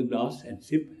pick up the glass and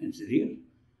sip and it's real.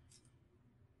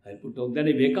 I put down, then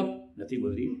I wake up, nothing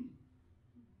was real.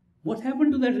 What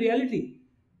happened to that reality?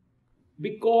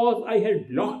 Because I had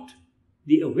blocked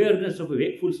the awareness of a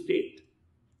wakeful state,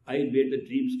 I made the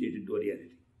dream state into a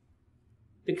reality.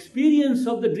 The experience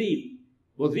of the dream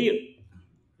was real.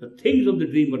 The things of the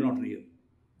dream were not real.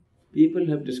 People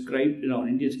have described in our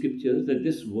Indian scriptures that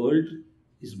this world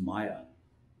is Maya.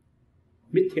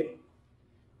 Mithya.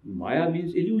 Maya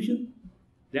means illusion.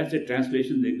 That's a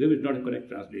translation. There is not a correct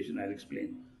translation, I'll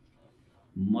explain.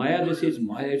 Maya, they say it's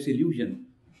Maya, it's illusion.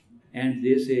 And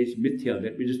they say it's Mithya,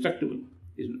 that means destructible,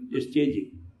 it's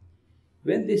changing.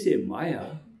 When they say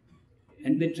Maya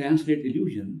and they translate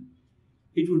illusion,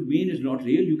 it would mean it's not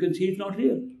real. You can see it's not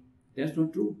real. That's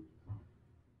not true.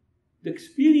 The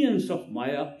experience of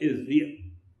Maya is real,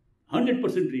 100%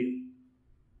 real.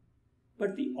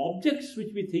 But the objects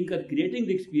which we think are creating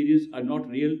the experience are not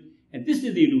real, and this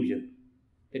is the illusion,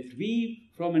 that we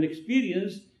from an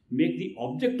experience make the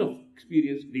object of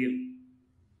experience real.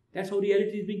 That's how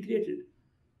reality is being created.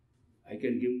 I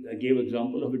gave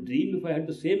example of a dream. If I had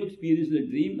the same experience in a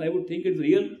dream, I would think it's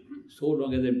real so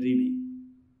long as I'm dreaming.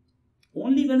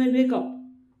 Only when I wake up,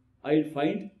 I'll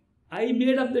find I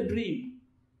made up the dream.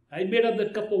 I made up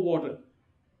that cup of water.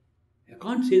 I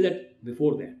can't say that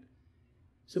before that.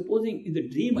 Supposing in the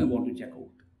dream I want to check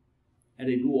out, and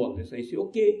I do all this, I say,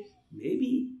 okay,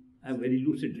 maybe I have a very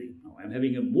lucid dream. Now I'm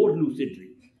having a more lucid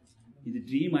dream. In the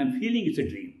dream, I'm feeling it's a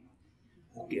dream.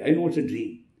 Okay, I know it's a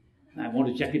dream. I want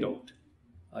to check it out.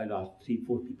 I'll ask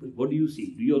 3-4 people, what do you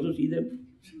see? Do you also see them?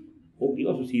 Oh, we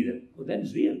also see them. Oh, then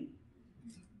it's real.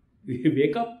 We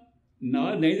wake up.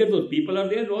 Now, neither those people are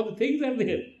there nor the things are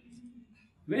there.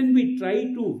 When we try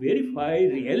to verify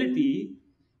reality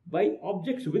by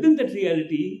objects within that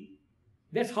reality,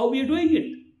 that's how we are doing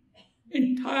it.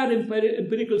 Entire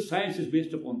empirical science is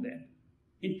based upon that.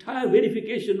 Entire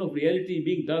verification of reality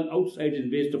being done outside is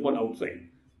based upon outside.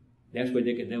 That's why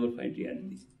they can never find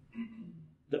reality.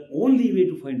 The only way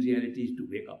to find reality is to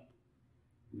wake up.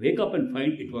 Wake up and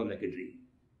find it was like a dream.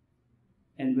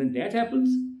 And when that happens,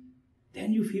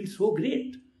 then you feel so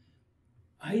great.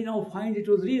 I now find it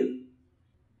was real.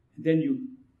 Then you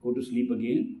go to sleep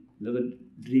again, another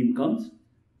dream comes,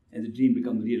 and the dream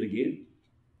becomes real again.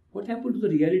 What happened to the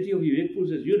reality of your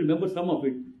wakefulness? You remember some of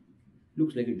it.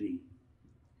 Looks like a dream.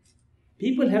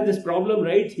 People have this problem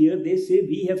right here. They say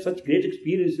we have such great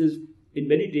experiences in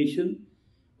meditation,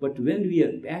 but when we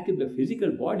are back in the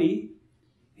physical body,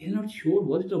 we are not sure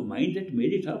was it the mind that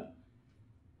made it up,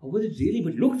 or was it really,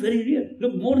 but it looked very real,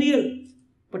 looked more real.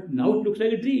 But now it looks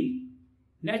like a dream.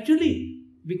 Naturally,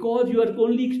 because you are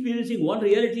only experiencing one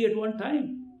reality at one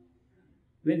time.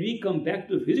 When we come back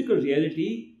to physical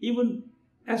reality, even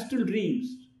astral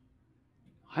dreams,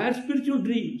 higher spiritual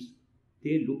dreams,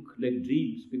 they look like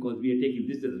dreams because we are taking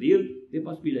this as real, they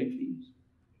must be like dreams.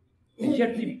 And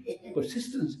yet the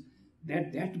persistence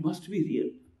that must be real.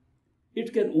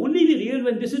 It can only be real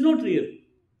when this is not real.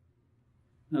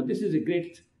 Now this is a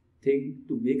great thing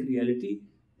to make reality,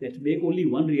 that make only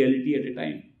one reality at a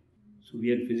time. So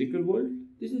we are in physical world,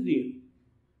 this is real.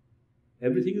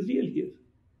 Everything is real here.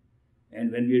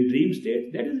 And when we are in dream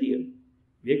state, that is real.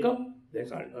 Wake up,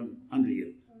 that's unreal.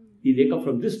 We wake up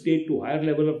from this state to higher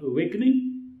level of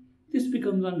awakening, this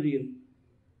becomes unreal.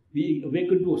 We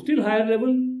awaken to a still higher level,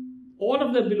 all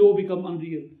of them below become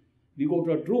unreal. We go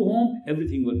to our true home,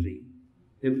 everything was dream.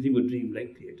 Everything was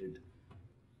dream-like created.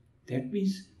 That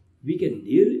means we can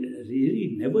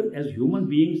really never, as human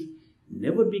beings,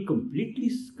 never be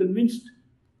completely convinced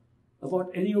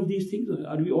about any of these things.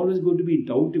 Are we always going to be in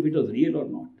doubt if it was real or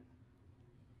not?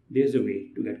 There's a way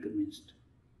to get convinced.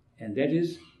 And that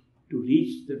is to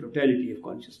reach the totality of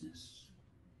consciousness,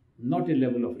 not a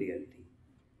level of reality.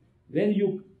 When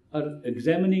you are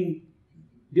examining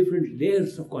different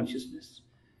layers of consciousness,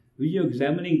 when you're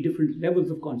examining different levels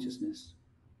of consciousness,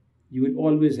 you will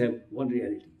always have one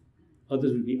reality.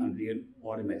 Others will be unreal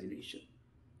or imagination.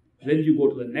 When you go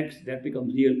to the next, that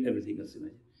becomes real, everything else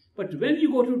imagination. But when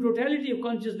you go to totality of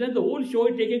consciousness, the whole show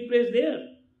is taking place there.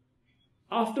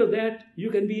 After that, you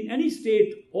can be in any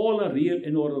state, all are real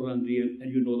and all are unreal,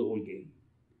 and you know the whole game.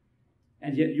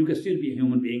 And yet you can still be a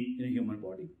human being in a human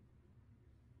body.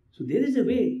 So there is a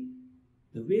way.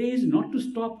 The way is not to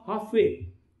stop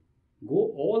halfway. Go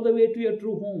all the way to your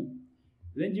true home.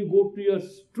 When you go to your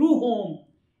true home,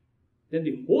 then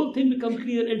the whole thing becomes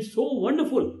clear and so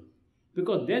wonderful,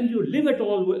 because then you live at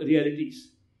all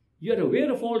realities. You are aware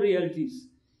of all realities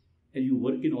and you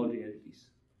work in all realities.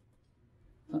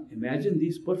 Now, imagine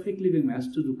these perfect living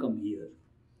masters who come here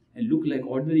and look like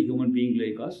ordinary human beings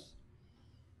like us.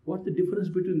 What's the difference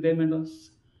between them and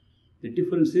us? The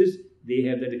difference is they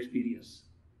have that experience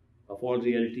of all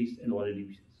realities and all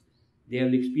illusions. They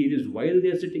have the experience while they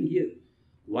are sitting here,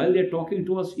 while they are talking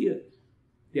to us here.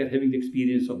 They are having the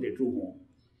experience of their true home.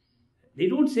 They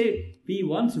don't say, we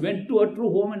once went to our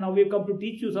true home and now we have come to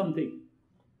teach you something.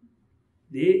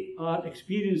 They are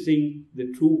experiencing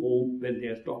the true home when they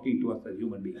are talking to us as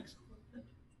human beings.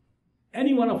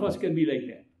 Any one of us can be like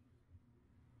that.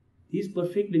 These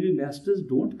perfect living masters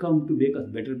don't come to make us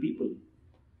better people.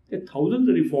 There are thousands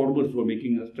of reformers who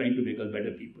are trying to make us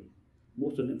better people.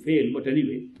 Most of them fail, but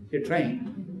anyway, they're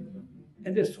trying.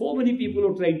 And there's so many people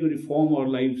who are trying to reform our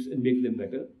lives and make them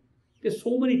better. There's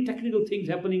so many technical things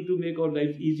happening to make our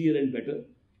lives easier and better.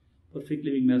 Perfect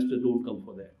living masters don't come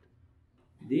for that.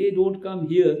 They don't come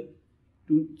here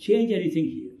to change anything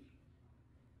here.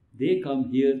 They come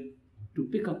here to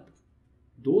pick up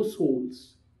those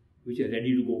souls which are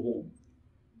ready to go home.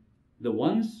 The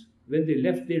ones, when they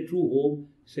left their true home,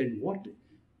 said, what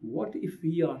if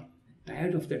we are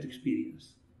tired of that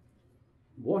experience?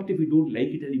 What if we don't like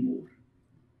it anymore?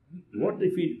 What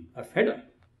if we are fed up,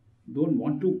 don't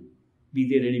want to be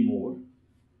there anymore?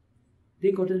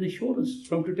 They got an assurance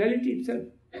from totality itself.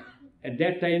 At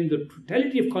that time, the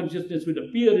totality of consciousness will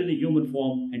appear in a human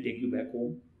form and take you back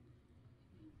home.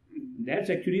 That's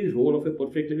actually the role of a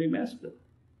perfect living master.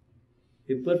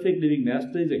 A perfect living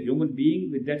master is a human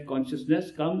being with that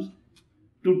consciousness comes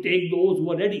to take those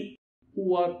who are ready,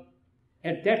 who are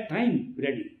at that time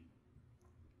ready.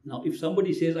 Now, if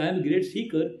somebody says, I am a great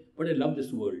seeker, but I love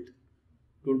this world,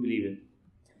 don't believe him.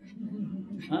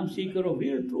 I am a seeker of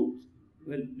real truth.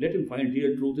 Well, let him find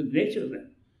real truth in nature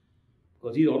then,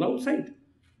 because he is all outside.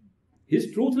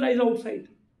 His truth lies outside.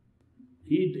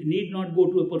 He need not go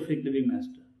to a perfect living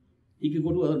master. He can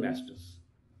go to other masters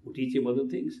who teach him other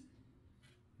things.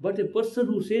 But a person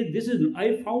who says,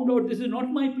 I found out this is not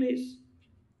my place.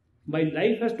 My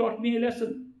life has taught me a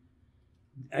lesson.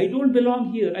 I don't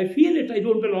belong here. I feel it, I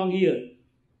don't belong here.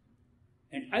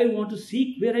 And I want to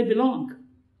seek where I belong.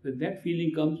 When that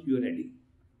feeling comes, you are ready.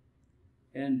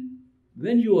 And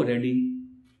when you are ready,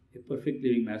 a perfect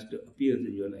living master appears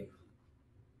in your life.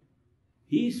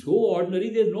 He is so ordinary,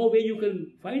 there is no way you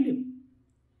can find him.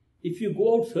 If you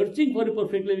go out searching for a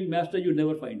perfect living master, you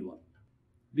never find one.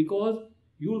 Because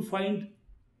you will find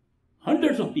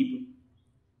hundreds of people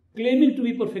claiming to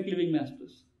be perfect living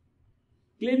masters,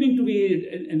 claiming to be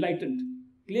enlightened,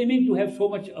 claiming to have so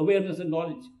much awareness and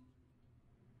knowledge.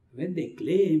 When they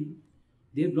claim,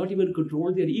 they have not even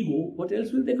controlled their ego. What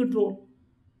else will they control?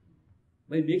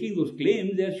 By making those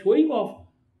claims, they are showing off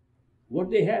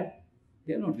what they have.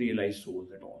 They are not realized souls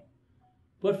at all.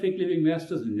 Perfect living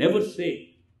masters never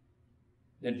say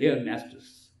that they are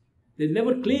masters. They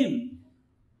never claim.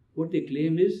 What they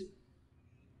claim is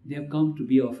they have come to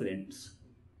be our friends,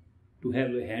 to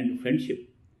have a hand of friendship,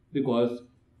 because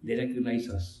they recognize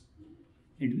us.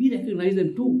 And we recognize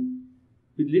them too,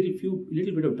 with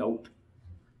little bit of doubt.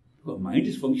 Because mind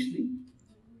is functioning.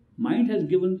 Mind has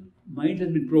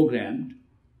been programmed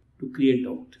to create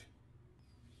doubt.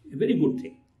 A very good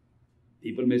thing.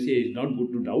 People may say it's not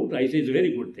good to doubt. I say it's a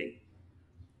very good thing.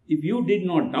 If you did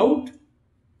not doubt,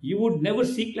 you would never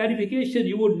seek clarification.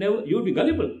 You would be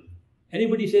gullible.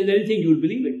 Anybody says anything, you will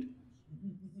believe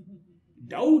it.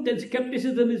 Doubt and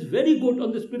skepticism is very good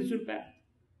on the spiritual path.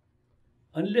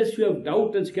 Unless you have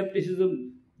doubt and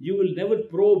skepticism, you will never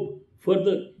probe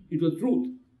further into the truth.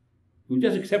 You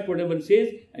just accept whatever it says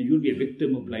and you will be a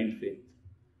victim of blind faith.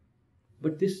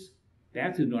 But this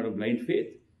path is not a blind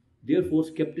faith. Therefore,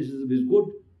 skepticism is good.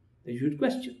 That you should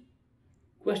question.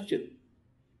 Question.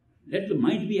 Let the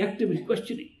mind be active in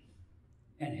questioning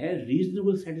and have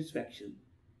reasonable satisfaction.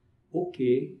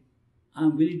 Okay,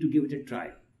 I'm willing to give it a try.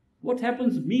 What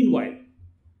happens meanwhile?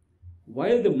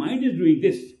 While the mind is doing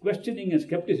this, questioning and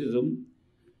skepticism,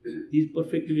 these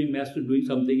perfect living masters doing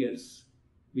something else,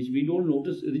 which we don't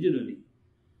notice originally.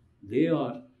 They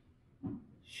are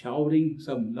showering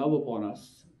some love upon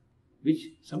us, which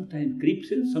sometimes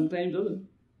creeps in, sometimes doesn't.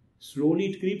 Slowly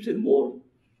it creeps in more.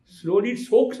 Slowly it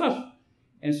soaks us.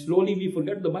 And slowly we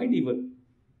forget the mind even,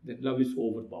 that love is so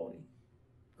overpowering.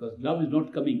 Because love is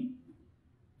not coming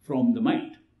from the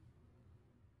mind.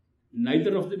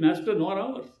 Neither of the master nor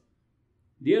ours.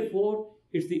 Therefore,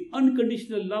 it's the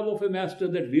unconditional love of a master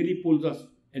that really pulls us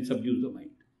and subdues the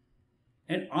mind.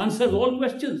 And answers all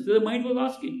questions that the mind was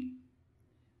asking.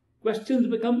 Questions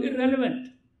become irrelevant.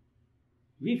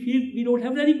 We feel we don't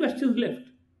have any questions left.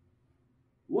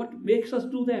 What makes us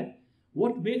do that?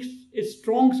 What makes a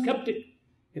strong skeptic,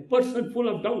 a person full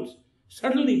of doubts,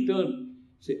 suddenly turn,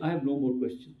 say, I have no more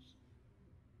questions?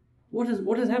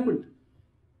 What has happened?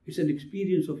 It's an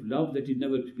experience of love that you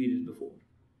never experienced before.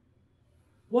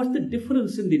 What's the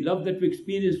difference in the love that we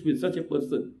experience with such a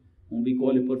person whom we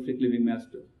call a perfect living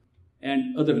master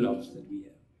and other loves that we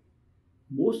have?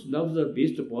 Most loves are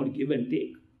based upon give and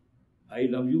take. I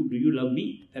love you, do you love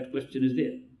me? That question is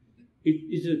there. It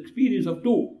is an experience of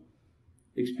two.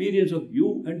 Experience of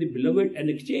you and the beloved and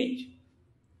exchange.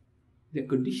 There are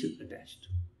conditions attached.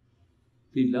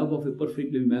 The love of a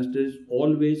perfect living master is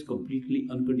always completely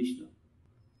unconditional.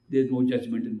 There is no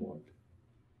judgment involved.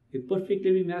 A perfect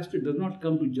living master does not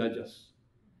come to judge us.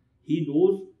 He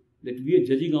knows that we are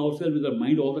judging ourselves with our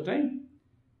mind all the time.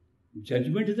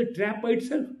 Judgment is a trap by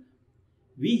itself.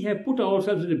 We have put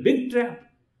ourselves in a big trap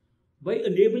by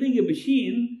enabling a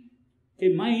machine,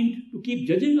 a mind, to keep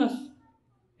judging us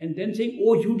and then saying,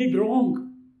 oh, you did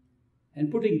wrong,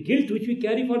 and putting guilt which we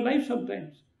carry for life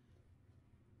sometimes.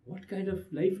 What kind of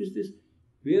life is this?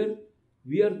 Where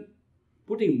we are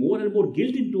putting more and more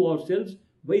guilt into ourselves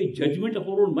by a judgment of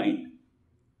our own mind.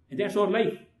 And that's our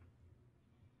life.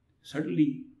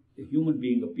 Suddenly, a human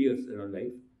being appears in our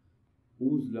life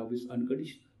whose love is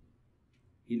unconditional.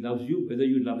 He loves you whether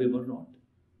you love him or not.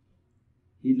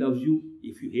 He loves you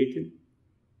if you hate him.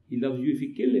 He loves you if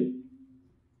you kill him.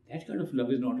 That kind of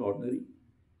love is not ordinary.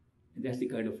 And that's the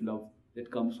kind of love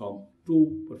that comes from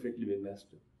true perfect living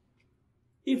master.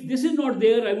 If this is not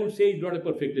there, I would say he's not a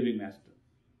perfect living master.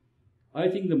 I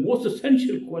think the most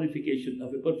essential qualification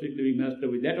of a perfect living master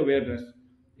with that awareness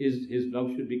is his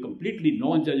love should be completely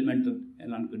non-judgmental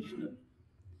and unconditional.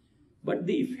 But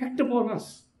the effect upon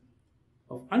us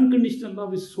of unconditional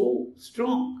love is so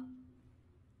strong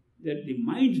that the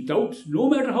mind's doubts, no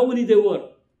matter how many there were,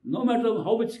 no matter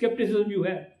how much skepticism you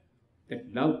have,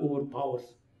 that love overpowers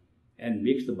and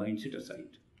makes the mind sit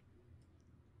aside.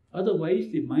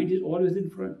 Otherwise, the mind is always in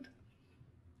front.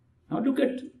 Now look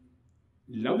at,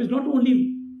 love is not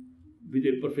only with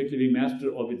a perfect living master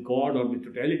or with God or with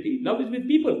totality. Love is with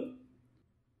people.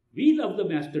 We love the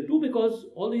master too because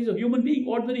although he is a human being,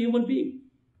 ordinary human being.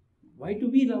 Why do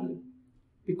we love him?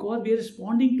 Because we are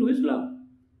responding to his love.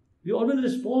 We always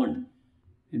respond.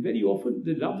 And very often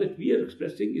the love that we are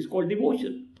expressing is called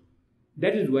devotion.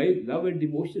 That is why love and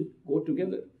devotion go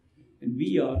together. And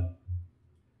we are,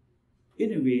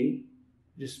 in a way,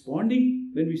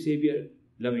 responding when we say we are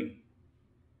loving.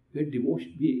 We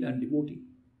are devoting.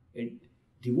 And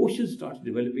devotion starts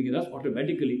developing in us,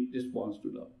 automatically responds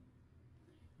to love.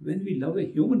 When we love a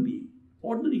human being,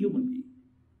 ordinary human being,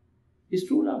 is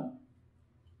true love.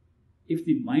 If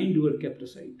the mind were kept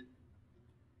aside.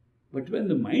 But when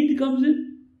the mind comes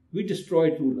in, we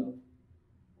destroy true love.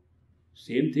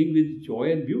 Same thing with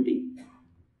joy and beauty.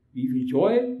 We feel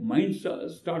joy, mind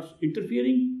starts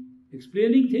interfering,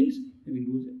 explaining things, and we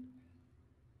lose it.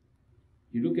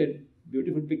 You look at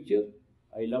beautiful picture.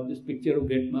 I love this picture of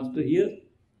great master here.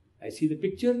 I see the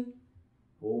picture.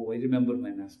 Oh, I remember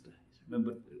my master. I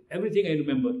remember everything I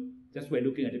remember just by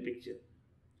looking at a picture.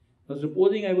 Now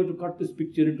supposing I were to cut this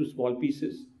picture into small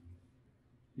pieces,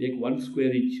 take 1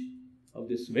 square inch of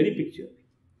this very picture,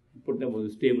 and put them on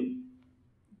this table.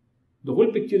 The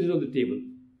whole picture is on the table.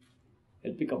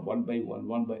 I'll pick up one by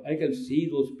one by. I can see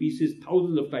those pieces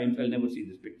thousands of times. I'll never see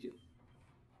this picture.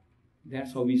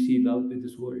 That's how we see love in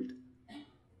this world.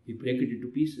 We break it into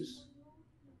pieces.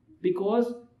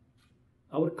 Because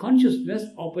our consciousness,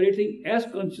 operating as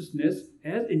consciousness,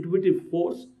 as intuitive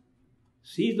force,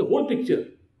 sees the whole picture.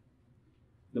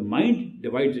 The mind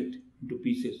divides it into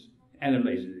pieces,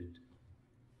 analyzes it.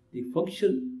 The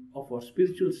function of our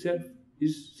spiritual self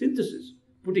is synthesis,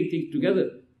 putting things together.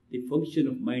 The function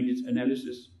of mind is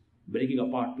analysis, breaking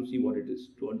apart to see what it is,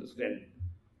 to understand it.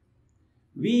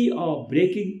 We are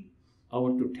breaking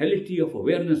our totality of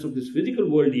awareness of this physical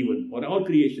world even, or our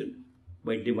creation,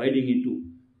 by dividing into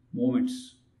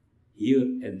moments, here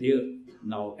and there,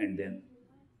 now and then.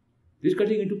 This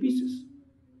cutting into pieces.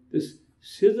 This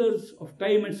scissors of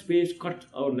time and space cut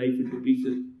our life into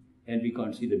pieces, and we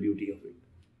can't see the beauty of it.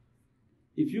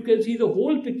 If you can see the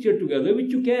whole picture together,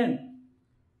 which you can,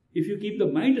 if you keep the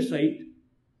mind aside,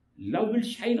 love will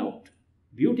shine out.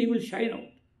 Beauty will shine out.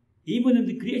 Even in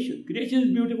the creation. Creation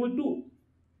is beautiful too.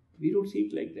 We don't see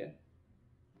it like that.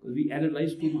 Because we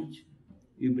analyze too much.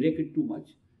 We break it too much.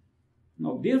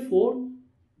 Now, therefore,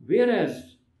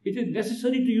 whereas it is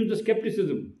necessary to use the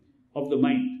skepticism of the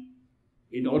mind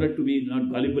in order to be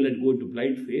not gullible and go into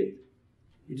blind faith,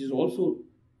 it is also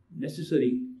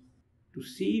necessary to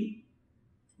see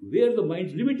where the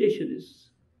mind's limitation is.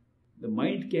 The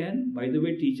mind can, by the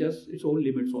way, teach us its own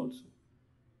limits also.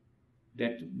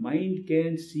 That mind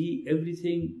can see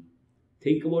everything,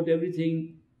 think about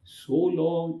everything so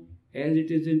long as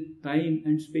it is in time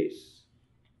and space.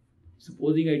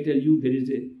 Supposing I tell you there is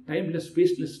a timeless,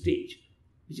 spaceless stage,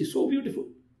 which is so beautiful,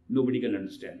 nobody can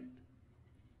understand it.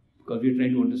 Because we are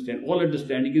trying to understand. All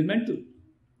understanding is mental.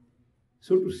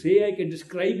 So to say I can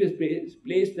describe a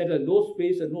place that has no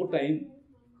space and no time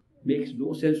makes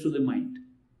no sense to the mind.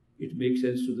 It makes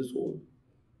sense to the soul.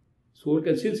 Soul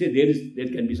can still say there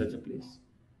can be such a place.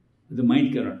 The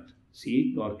mind cannot see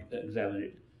it nor examine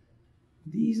it.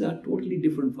 These are totally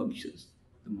different functions.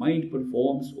 The mind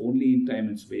performs only in time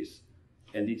and space,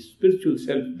 and the spiritual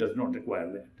self does not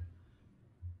require that.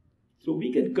 So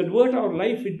we can convert our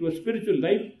life into a spiritual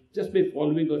life just by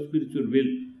following our spiritual will,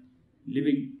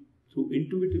 living through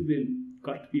intuitive will,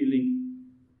 gut feeling,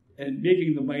 and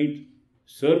making the mind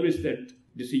service that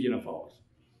decision of ours.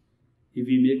 If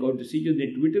we make our decisions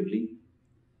intuitively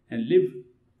and live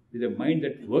with a mind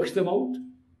that works them out,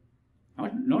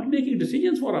 not making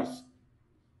decisions for us.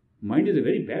 Mind is a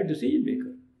very bad decision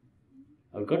maker.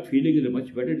 Our gut feeling is a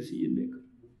much better decision maker.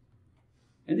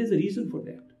 And there's a reason for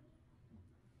that.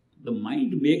 The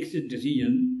mind makes its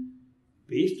decision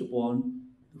based upon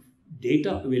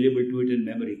data available to it in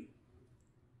memory.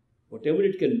 Whatever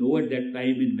it can know at that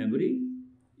time in memory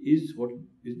is what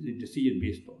is the decision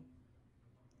based on.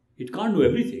 It can't know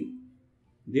everything.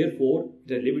 Therefore,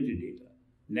 it has limited data.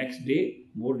 Next day,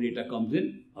 more data comes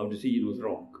in, our decision was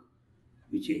wrong.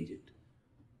 We change it.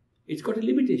 It's got a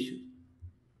limitation.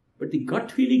 But the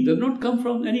gut feeling does not come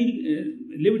from any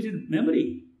limited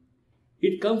memory.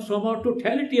 It comes from our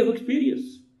totality of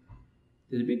experience.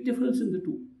 There's a big difference in the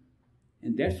two.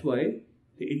 And that's why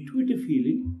the intuitive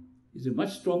feeling is a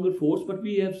much stronger force, but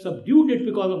we have subdued it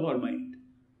because of our mind.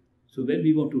 So when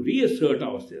we want to reassert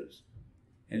ourselves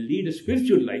and lead a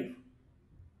spiritual life,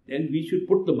 then we should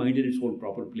put the mind in its own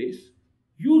proper place.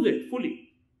 Use it fully.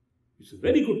 It's a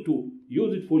very good tool.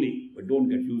 Use it fully, but don't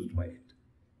get used by it.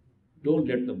 Don't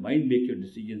let the mind make your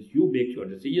decisions. You make your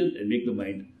decisions and make the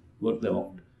mind work them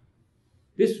out.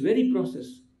 This very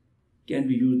process can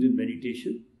be used in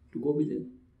meditation to go within,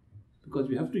 because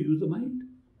we have to use the mind.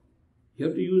 You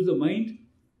have to use the mind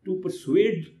to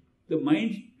persuade the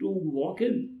mind to walk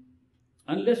in.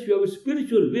 Unless you have a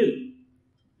spiritual will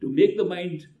to make the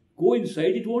mind go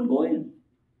inside, it won't go in.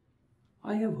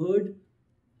 I have heard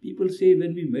people say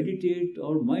when we meditate,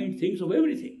 our mind thinks of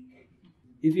everything.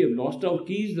 If you have lost our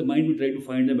keys, the mind will try to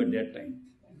find them at that time.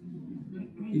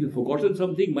 If you have forgotten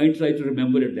something, mind tries to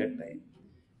remember at that time.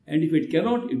 And if it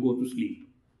cannot, it goes to sleep.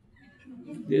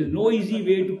 There is no easy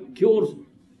way to cure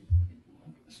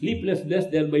sleeplessness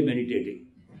than by meditating.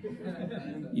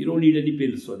 You don't need any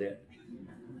pills for that.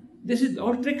 This is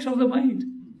all tricks of the mind,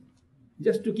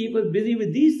 just to keep us busy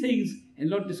with these things and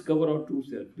not discover our true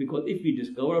self. Because if we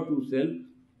discover our true self,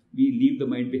 we leave the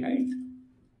mind behind.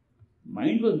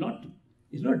 Mind is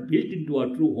not built into our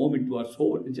true home, into our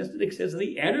soul. It's just an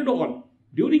accessory added on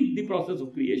during the process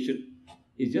of creation.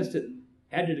 It's just an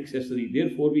added accessory.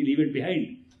 Therefore, we leave it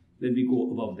behind when we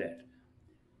go above that.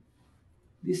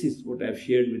 This is what I have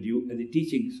shared with you as the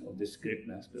teachings of this great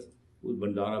master, whose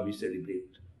Bhandara we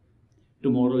celebrate.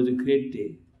 Tomorrow is a great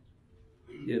day.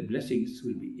 Their blessings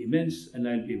will be immense, and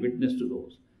I will be witness to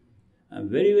those. I am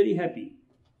very, very happy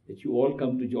that you all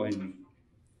come to join me.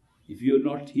 If you are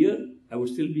not here, I would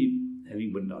still be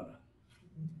having Bhandara.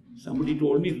 Somebody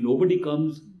told me, if nobody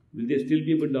comes, will there still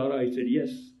be a Bhandara? I said, yes.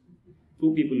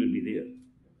 2 people will be there,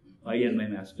 I and my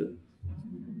master.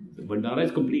 The Bhandara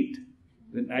is complete.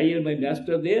 When I and my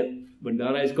master are there,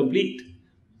 Bhandara is complete.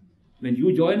 When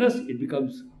you join us, it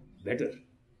becomes better.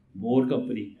 More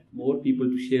company, more people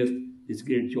to share this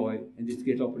great joy and this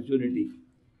great opportunity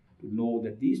to know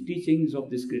that these teachings of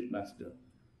this great master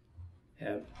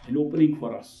have an opening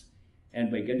for us. And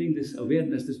by getting this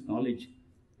awareness, this knowledge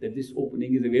that this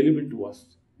opening is available to us,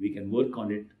 we can work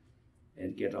on it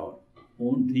and get our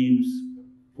own dreams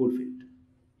fulfilled.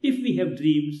 If we have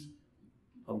dreams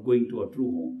of going to our true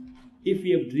home, if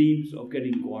we have dreams of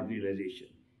getting God realization,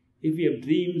 if we have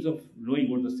dreams of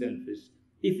knowing what the self is,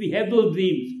 if we have those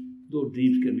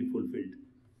dreams can be fulfilled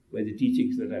by the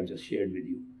teachings that I've just shared with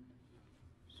you.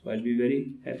 So I'll be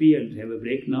very happy and have a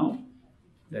break now.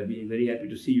 I'll be very happy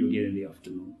to see you again in the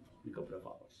afternoon, in a couple of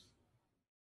hours.